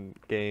Fortune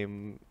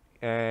game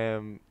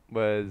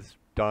was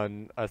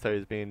done. I started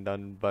was being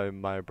done by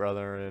my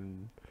brother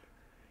and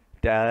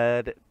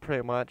dad,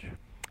 pretty much.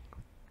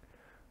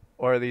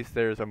 Or at least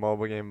there's a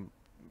mobile game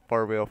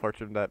for Wheel of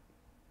Fortune that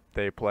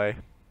they play.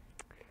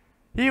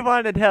 He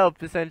wanted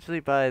help essentially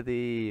by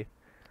the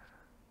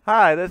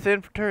hi, let's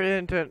enter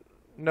into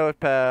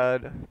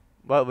Notepad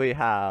what we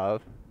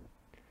have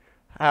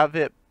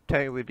it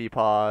technically be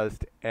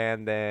paused,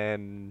 and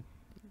then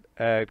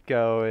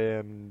go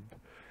and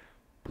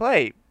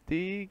play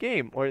the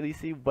game, or at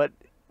least see what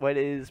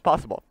is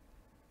possible,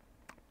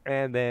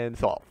 and then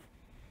solve.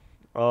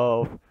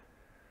 Oh,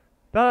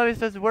 not always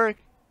doesn't work,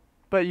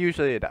 but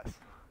usually it does.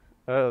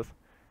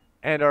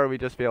 And or we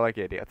just feel like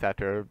idiots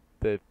after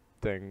the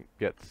thing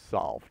gets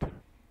solved.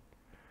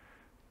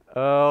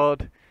 Oh,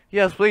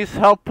 yes, please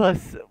help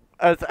us,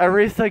 as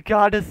Arisa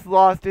got us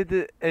lost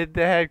in the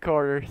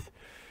headquarters.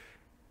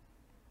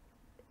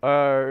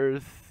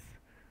 And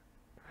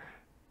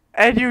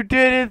you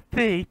didn't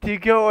think to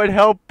go and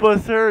help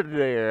us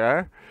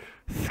earlier.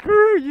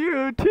 Screw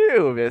you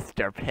too,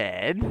 Mr.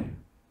 Penn.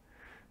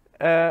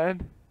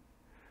 And,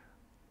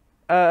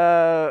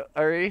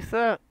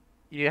 Arisa,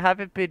 you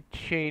haven't been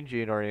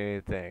changing or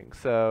anything,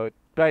 so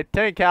by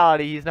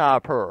technicality, he's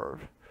not a perv.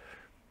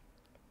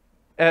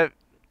 If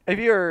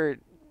you're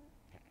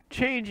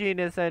changing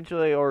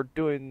essentially, or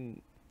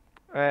doing,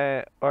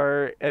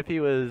 or if he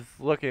was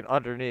looking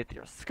underneath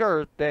your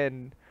skirt,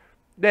 then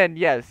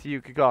yes,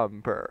 you could call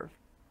him perv.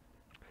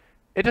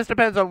 It just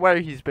depends on where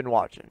he's been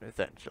watching,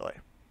 essentially.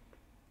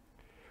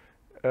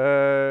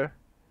 Yeah.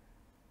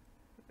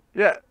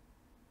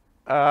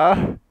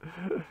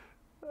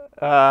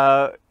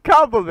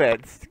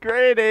 Compliments.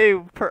 Great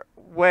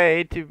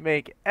way to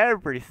make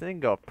every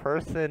single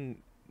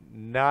person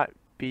not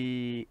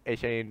be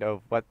ashamed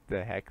of what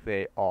the heck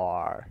they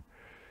are.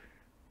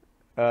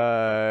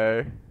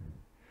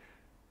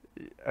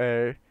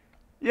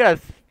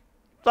 Yes,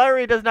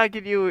 flattery does not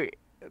get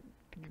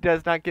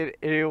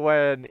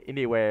anyone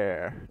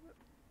anywhere.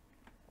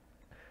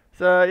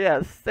 So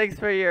yes, thanks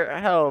for your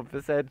help,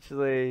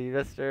 essentially,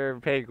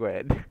 Mr.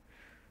 Penguin.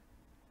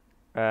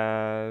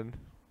 And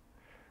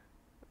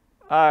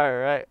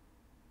alright.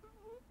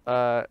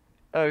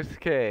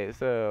 Okay,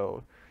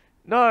 so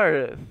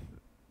north,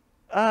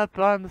 up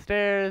on the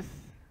stairs.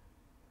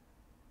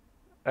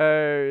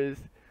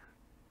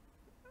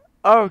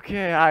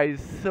 Okay, I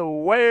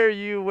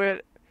swear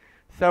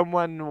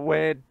someone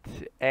went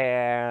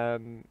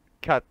and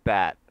cut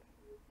that.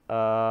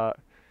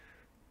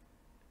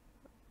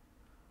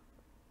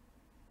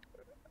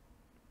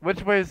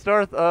 Which way is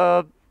north?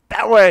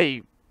 That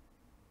way!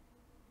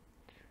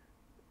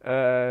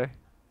 Let's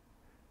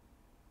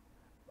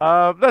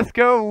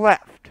go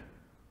left.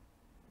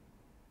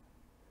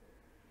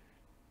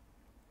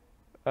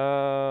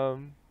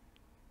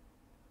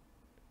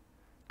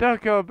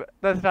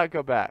 Let's not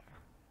go back.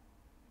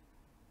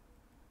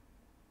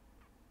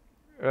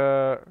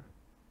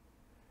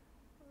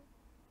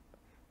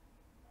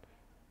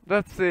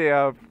 Let's see,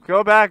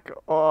 go back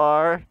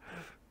or...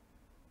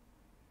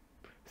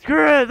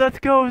 Screw it, let's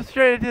go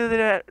straight to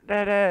the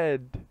dead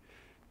end.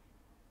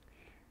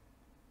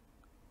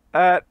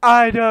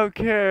 I don't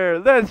care,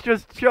 let's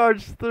just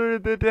charge through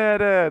the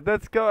dead end.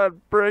 Let's go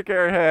and break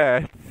our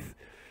heads.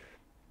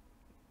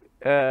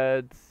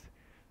 And...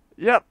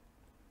 Yep,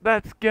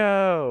 let's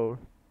go.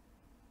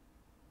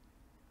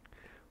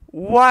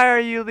 Why are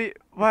you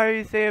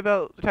talking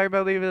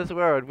about leaving this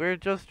world? We're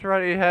just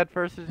running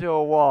headfirst into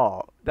a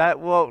wall. That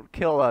won't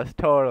kill us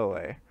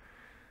totally.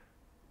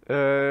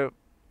 Where?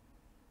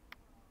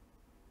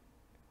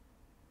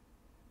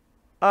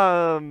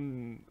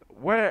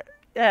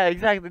 Yeah,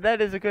 exactly. That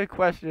is a good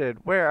question.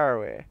 Where are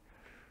we?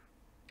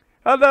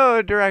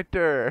 Hello,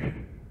 director.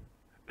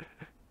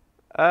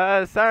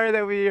 Sorry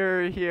that we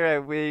are here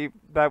and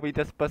that we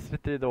just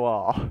busted through the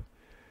wall.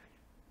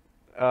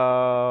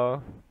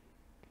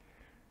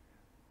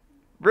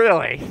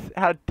 Really?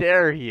 How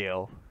dare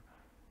you?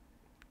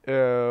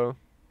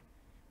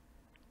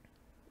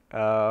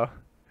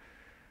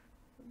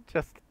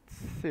 Just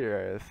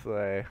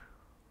seriously.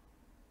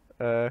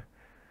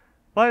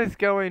 What is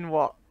going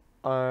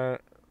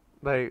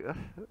like,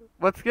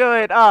 what's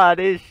going on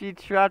is she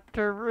trapped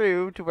her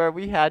route where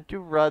we had to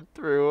run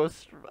through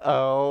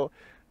a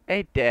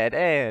dead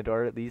end,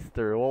 or at least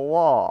through a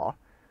wall.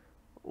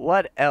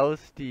 What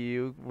else do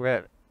you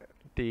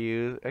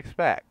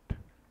expect?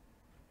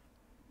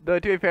 Though,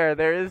 to be fair,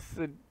 there is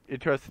an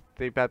interesting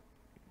thing about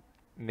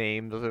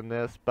names in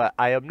this, but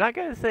I am not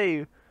gonna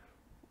say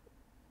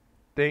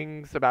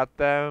things about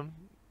them.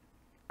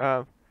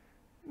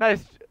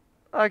 Nice.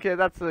 Okay,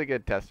 that's a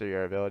good test of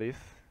your abilities.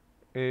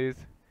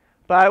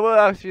 But I will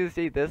actually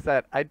say this,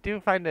 that I do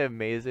find it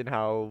amazing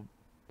how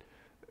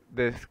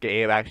this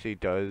game actually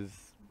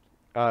does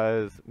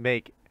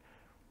make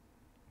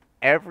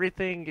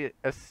everything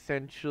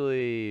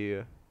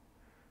essentially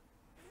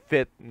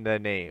fit the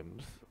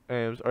names,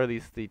 or at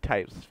least the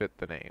types fit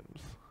the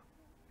names.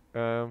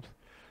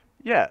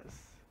 Yes.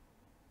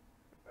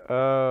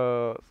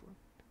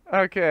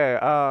 Okay,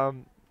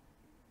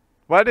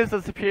 what is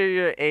a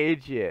superior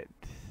agent?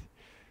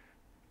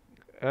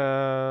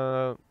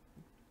 Yeah.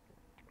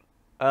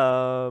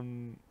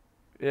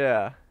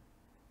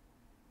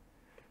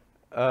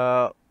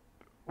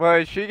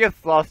 Well, she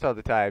gets lost all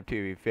the time, to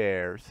be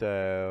fair,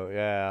 so,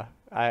 yeah.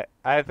 I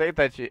think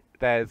that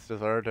it's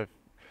deserved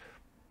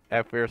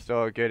if we're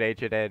still a good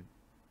agent and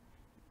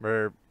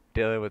we're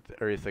dealing with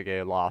Arisa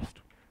getting lost.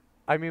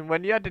 I mean,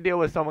 when you have to deal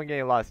with someone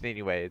getting lost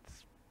anyway,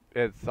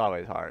 it's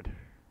always hard.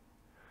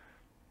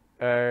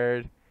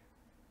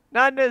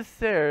 Not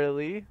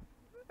necessarily.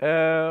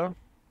 But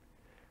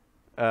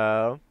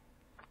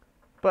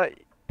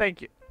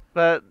thank you.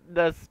 But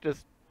let's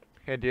just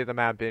hand you the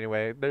map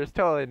anyway. There's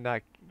totally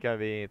not gonna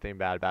be anything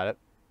bad about it.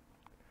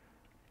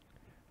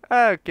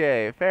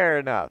 Okay, fair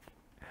enough.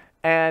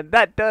 And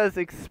that does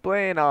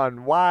explain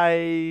on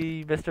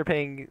why Mr.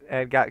 Ping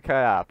got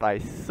cut off. I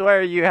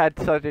swear you had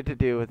something to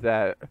do with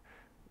that.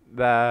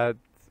 That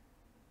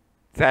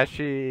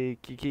Sashi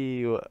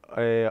Kiki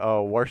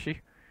Warshi.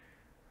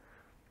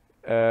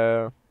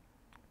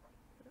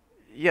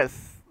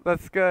 Yes,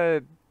 that's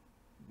good.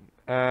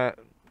 Yes,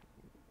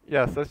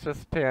 let's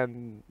just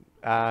hand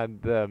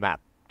the map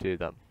to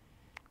them.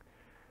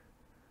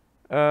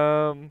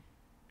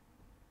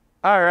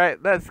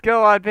 Alright, let's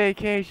go on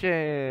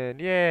vacation!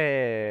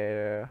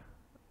 Yeah!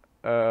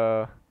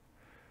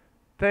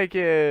 Thank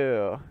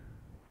you!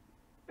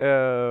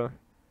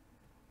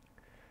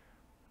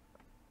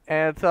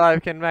 And so I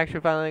can actually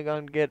finally go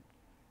and get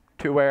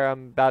to where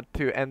I'm about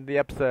to end the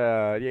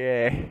episode,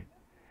 yeah!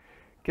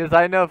 Because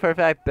I know for a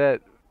fact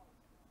that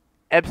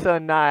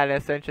episode 9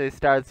 essentially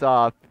starts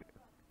off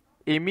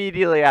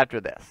immediately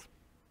after this.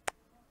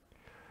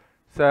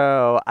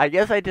 So, I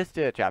guess I just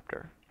did a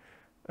chapter.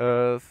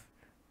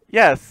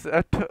 Yes,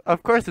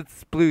 of course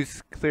it's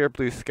clear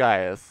blue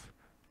skies.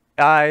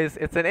 Guys,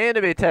 it's an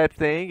anime type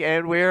thing,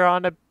 and we're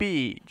on a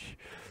beach.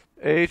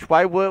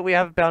 Why would we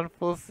have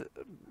boundless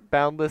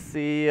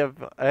sea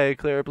of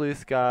clear blue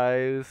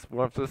skies,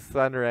 warmth of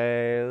sun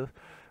rays,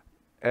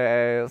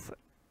 as,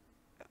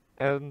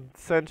 and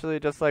essentially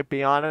just like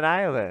be on an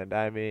island?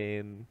 I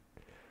mean,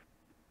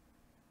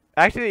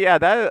 actually, yeah,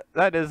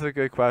 that is a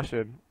good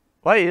question.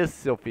 Why is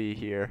Sophie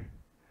here?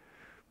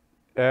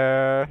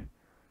 Uh,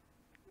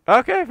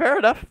 okay, fair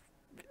enough.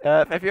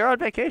 If you're on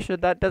vacation,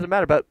 that doesn't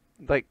matter. But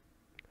like,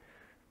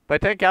 by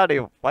 10 County,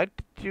 why did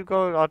you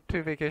go on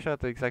to vacation at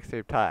the exact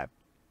same time?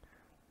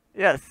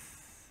 Yes.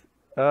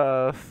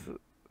 Let's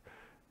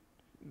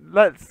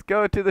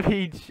go to the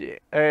beach.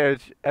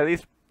 At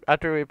least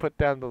after we put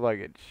down the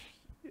luggage.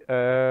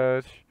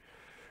 Uh,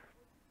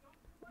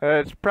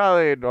 it's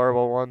probably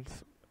normal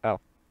ones.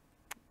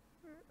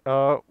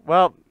 Oh.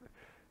 Well,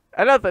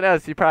 and nothing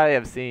else. You probably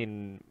have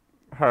seen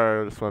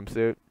her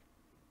swimsuit.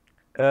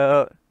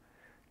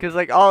 Cause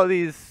like all of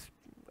these,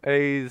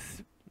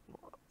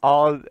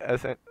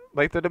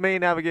 like the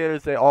domain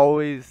navigators, they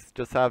always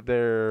just have they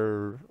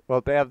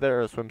have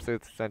their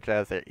swimsuits essentially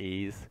as their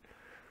E's.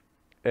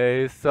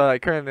 So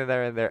like currently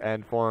they're in their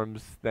N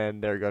forms,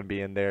 then they're gonna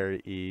be in their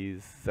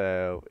E's.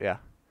 So yeah.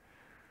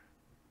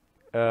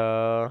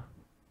 Uh.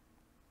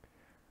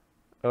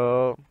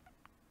 Oh.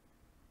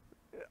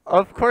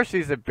 Of course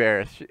she's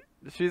embarrassed.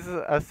 She's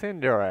a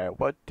Cinderella.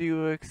 What do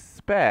you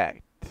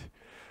expect?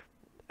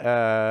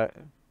 Uh.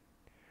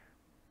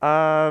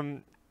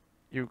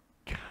 You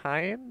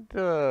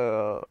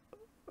kinda.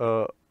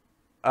 Uh.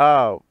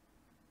 Oh.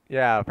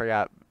 Yeah, I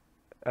forgot.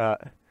 Uh.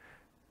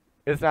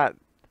 It's not.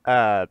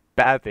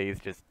 Bad things.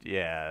 Just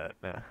yeah.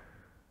 Nah.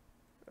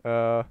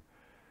 Uh.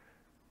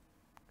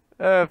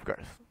 Of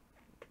course.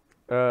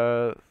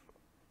 Uh.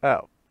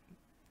 Oh.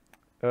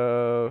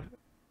 Uh.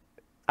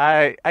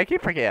 I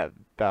keep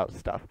forgetting about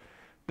stuff.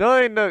 The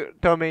only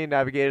domain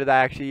navigator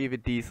that I actually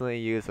even decently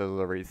use is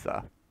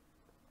Arisa.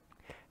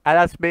 And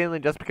that's mainly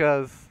just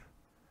because,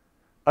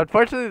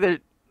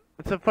 unfortunately,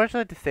 it's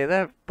unfortunate to say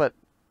that, but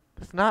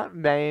there's not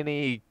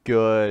many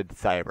good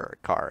cyber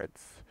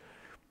cards.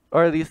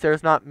 Or at least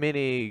there's not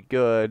many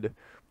good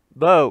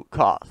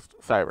low-cost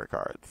cyber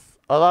cards.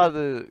 A lot of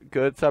the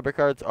good cyber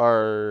cards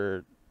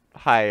are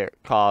higher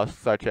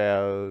cost, such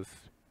as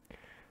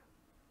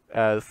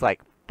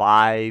like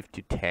 5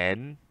 to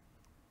 10,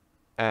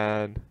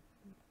 and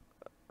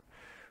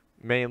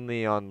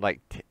mainly on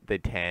like the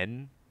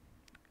 10.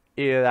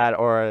 Either that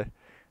or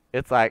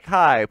it's like,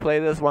 hi, play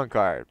this one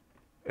card,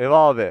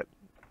 evolve it,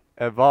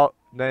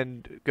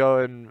 then go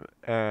in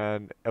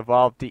and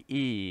evolve to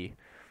E,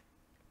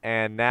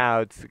 and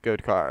now it's a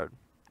good card,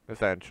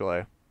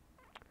 essentially.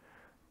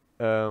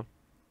 Yeah,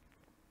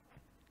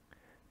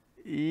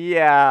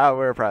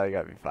 we're probably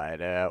gonna be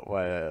finding out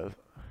what it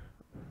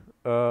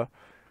is.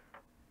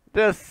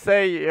 Just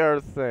say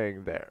your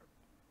thing there.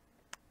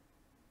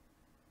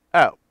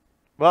 Oh,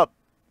 well,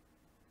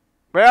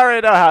 we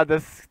already know how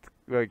this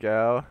would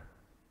go.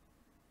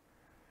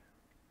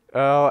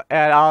 Oh,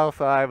 and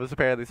also I was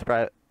apparently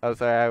surprised. Oh,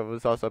 sorry, I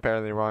was also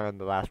apparently wrong on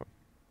the last one.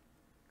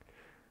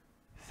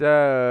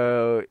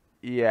 So,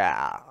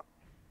 yeah.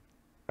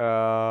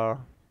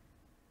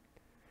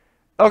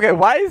 Okay,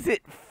 why is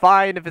it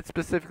fine if it's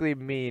specifically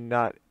me,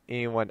 not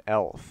anyone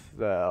else,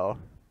 though?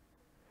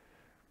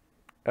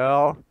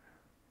 Oh,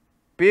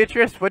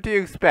 Beatrice, what do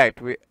you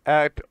expect?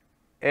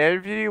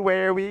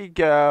 Everywhere we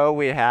go,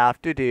 we have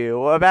to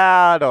do a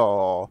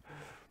battle.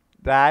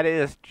 That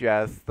is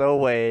just the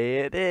way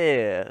it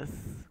is.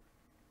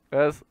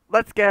 Let's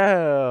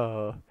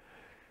go.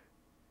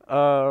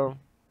 Alright,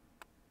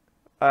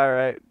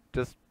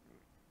 just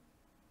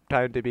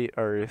time to beat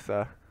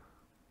Arisa.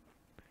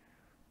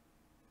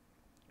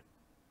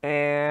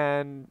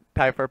 And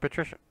time for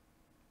Patricia.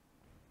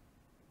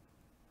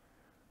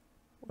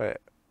 Wait.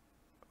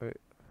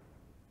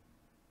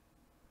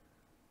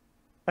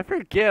 I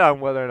forget on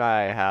whether or not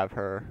I have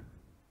her.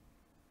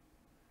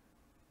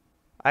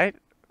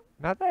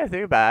 Not that I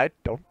think about it, I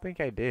don't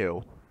think I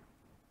do.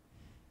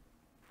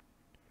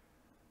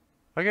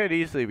 I could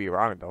easily be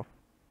wrong, though.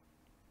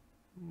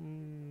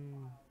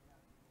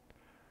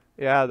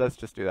 Yeah, let's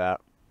just do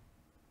that.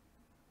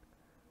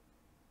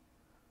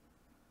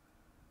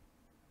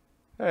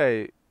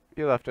 Hey,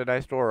 you left a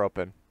nice door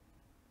open.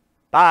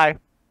 Bye!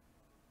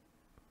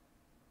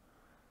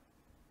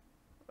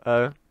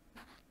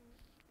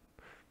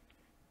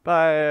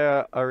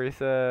 Bye,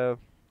 Arisa.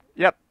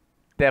 Yep,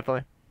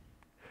 definitely.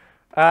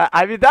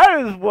 I mean,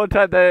 that is one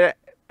time that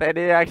it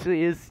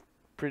actually is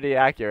pretty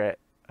accurate.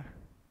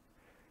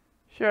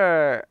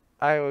 Sure,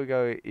 I will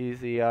go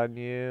easy on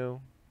you.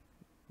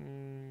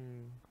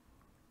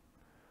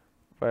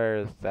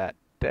 Where's that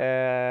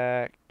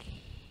deck?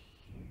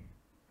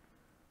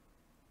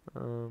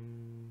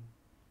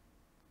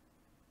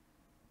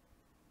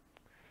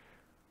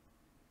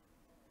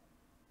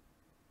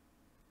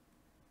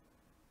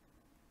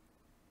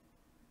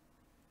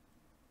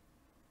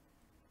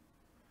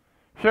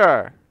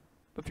 Sure.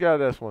 Let's go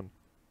to this one.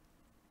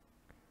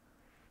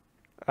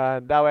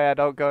 That way I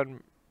don't go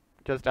and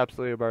just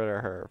absolutely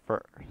murder her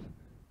first.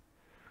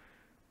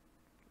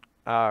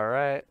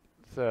 Alright,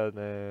 so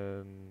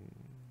then...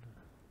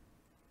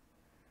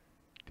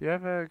 Do you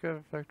have a good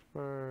effect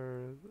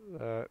for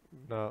that?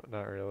 No,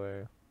 not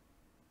really.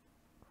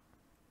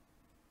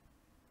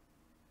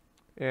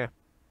 Yeah.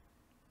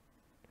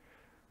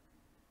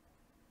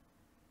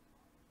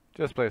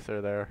 Just place her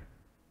there.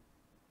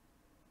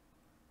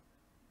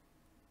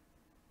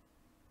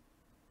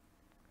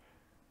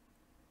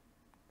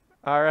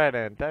 Alright,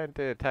 and time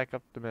to attack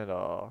up the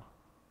middle.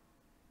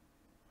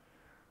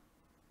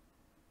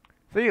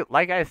 See,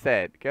 like I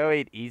said, go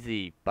 8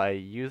 easy by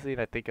using,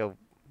 I think, a...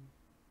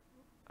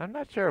 I'm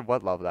not sure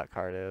what level that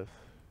card is.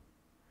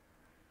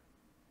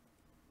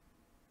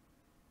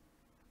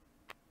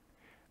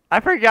 I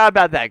forgot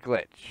about that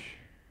glitch.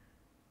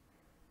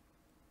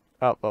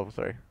 Oh,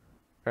 sorry.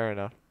 Fair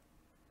enough.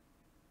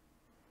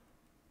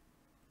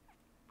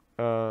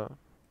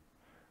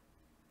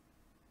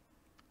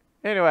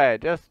 Anyway,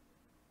 just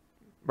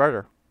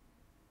murder.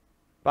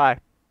 Bye.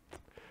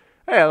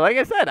 Hey, like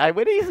I said, I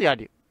went easy on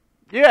you.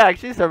 You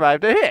actually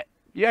survived a hit.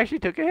 You actually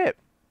took a hit.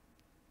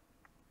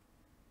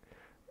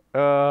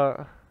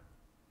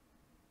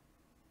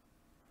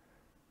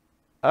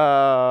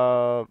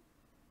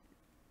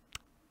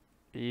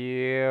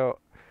 You...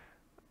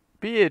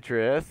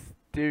 Beatrice,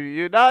 do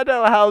you not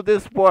know how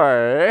this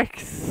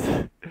works?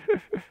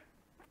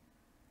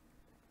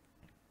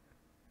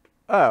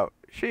 Oh,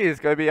 she is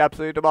going to be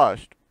absolutely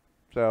demolished.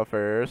 So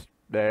first,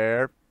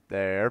 there.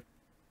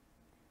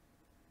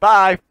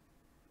 Bye!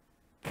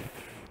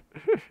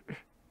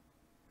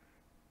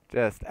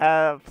 Just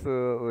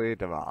absolutely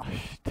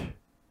demolished.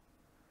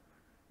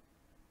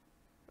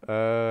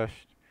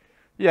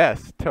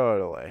 Yes,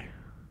 totally.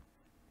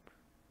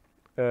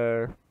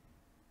 Yep.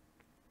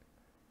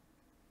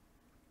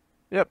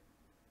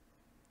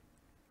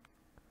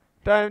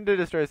 Time to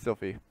destroy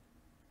Sylphie.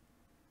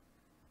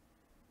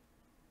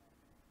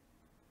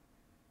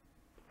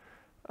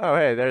 Oh,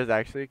 hey, there's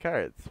actually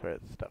cards for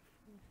stuff.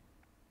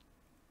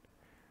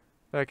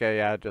 Okay,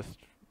 yeah, just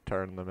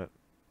turn them.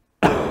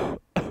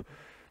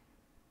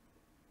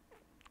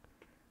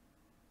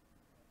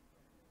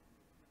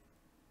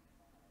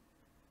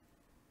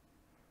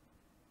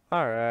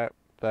 Alright,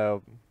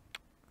 so...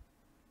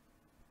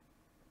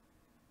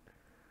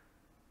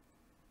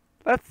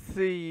 Let's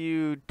see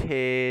you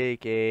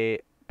take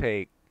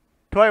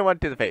 21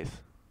 to the face.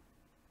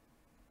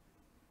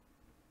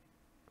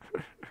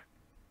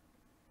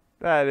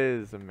 That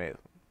is amazing.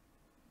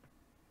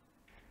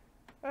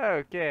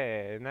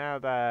 Okay, now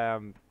that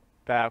I'm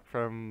back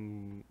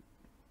from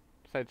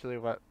essentially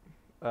what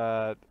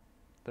the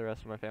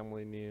rest of my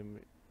family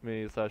needed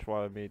me /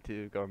 wanted me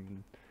to go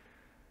and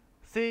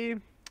see,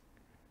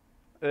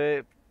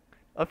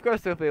 of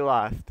course if they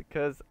lost,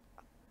 because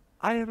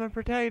I am a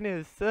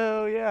protagonist,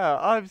 so yeah,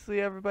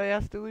 obviously everybody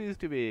has to lose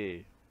to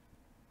me.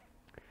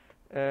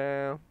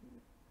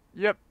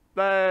 Yep,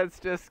 let's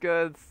just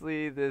go and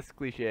see this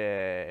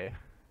cliche.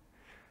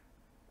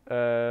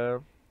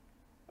 Of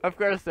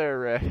course they're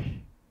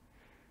ready.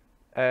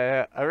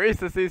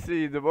 Arisa seems to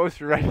be the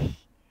most ready.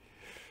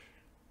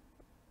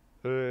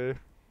 I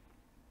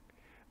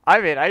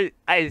mean,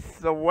 I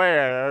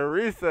swear,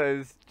 Arisa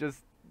is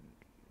just...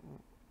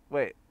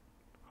 Wait,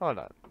 hold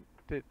on.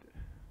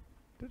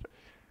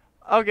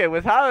 Okay,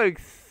 with how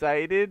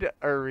excited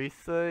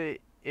Arisa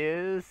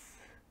is,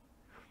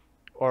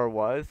 or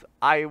was,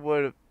 I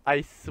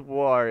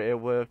swore it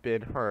would have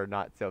been her,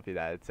 not Sophie,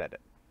 that had said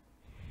it.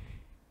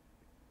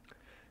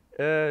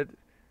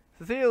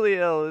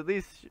 Cecilia, at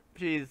least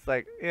she's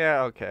like,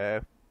 yeah, okay.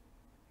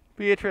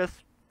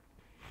 Beatrice.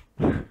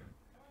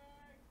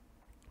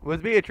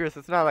 With Beatrice,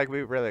 it's not like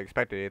we really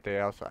expected anything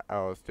else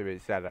to be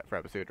said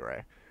from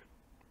Sudare.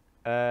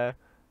 Yeah.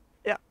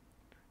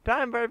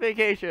 Time for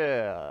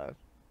vacation!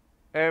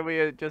 And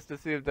we just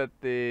assumed that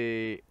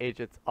the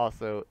agent's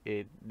also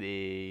in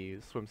the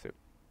swimsuit.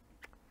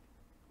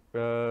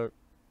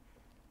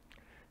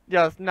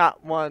 Just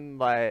not one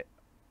like,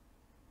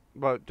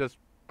 well, just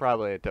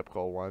probably a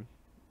typical one.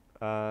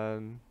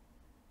 Oh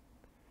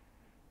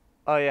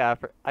yeah,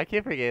 I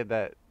can't forget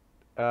that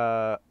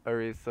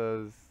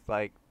Arisa's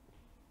like,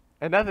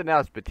 and nothing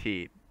else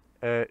petite.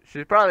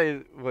 She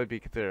probably would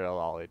be considered a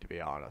lolly, to be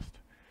honest.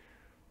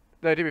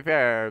 Though to be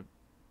fair,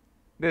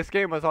 this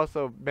game was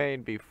also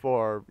made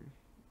before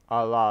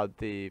a lot of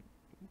the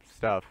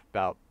stuff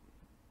about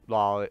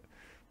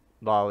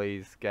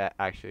lollies get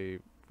actually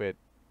fit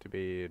to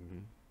be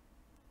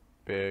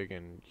big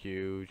and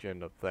huge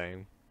and a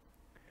thing,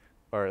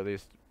 or at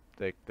least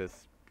like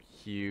this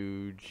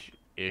huge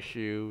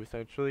issue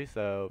essentially.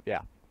 So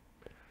yeah,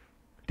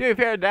 to be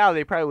fair, now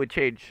they probably would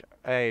change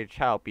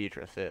how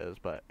Beatrice is,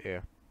 but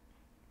yeah,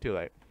 too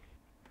late.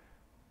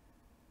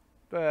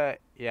 But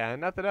yeah,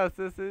 nothing else.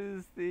 This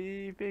is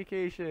the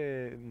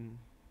vacation.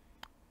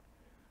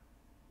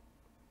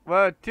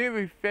 Well, to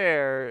be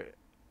fair,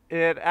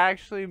 it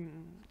actually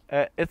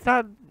it's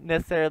not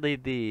necessarily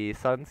the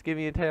sun's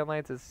giving you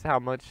taillights. It's how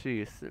much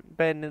you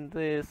spend in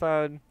the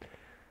sun.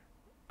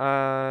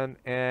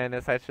 and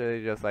it's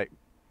actually just like,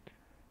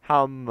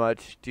 how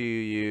much do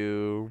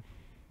you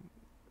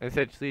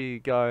essentially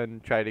go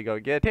and try to go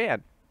get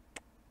a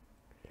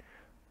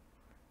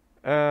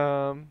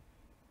tan?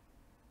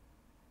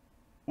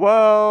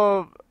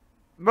 Well,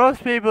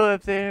 most people,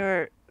 if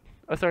they're,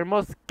 oh, sorry,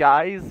 most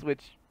guys,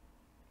 which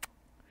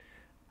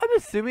I'm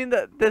assuming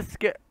that this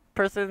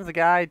person's a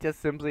guy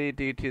just simply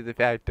due to the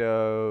fact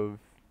of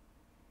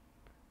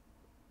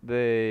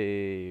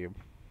the,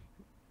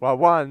 well,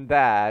 one,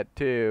 that,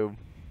 two,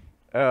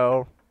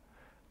 oh,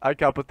 a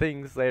couple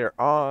things later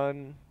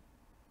on,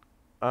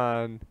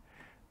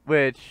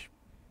 which,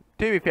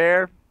 to be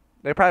fair,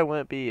 there probably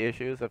wouldn't be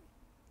issues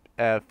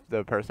if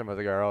the person was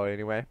a girl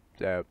anyway.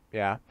 So,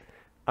 yeah,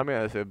 I'm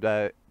gonna assume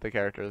that the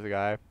character is a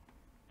guy.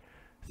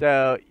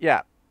 So,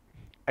 yeah,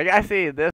 I see this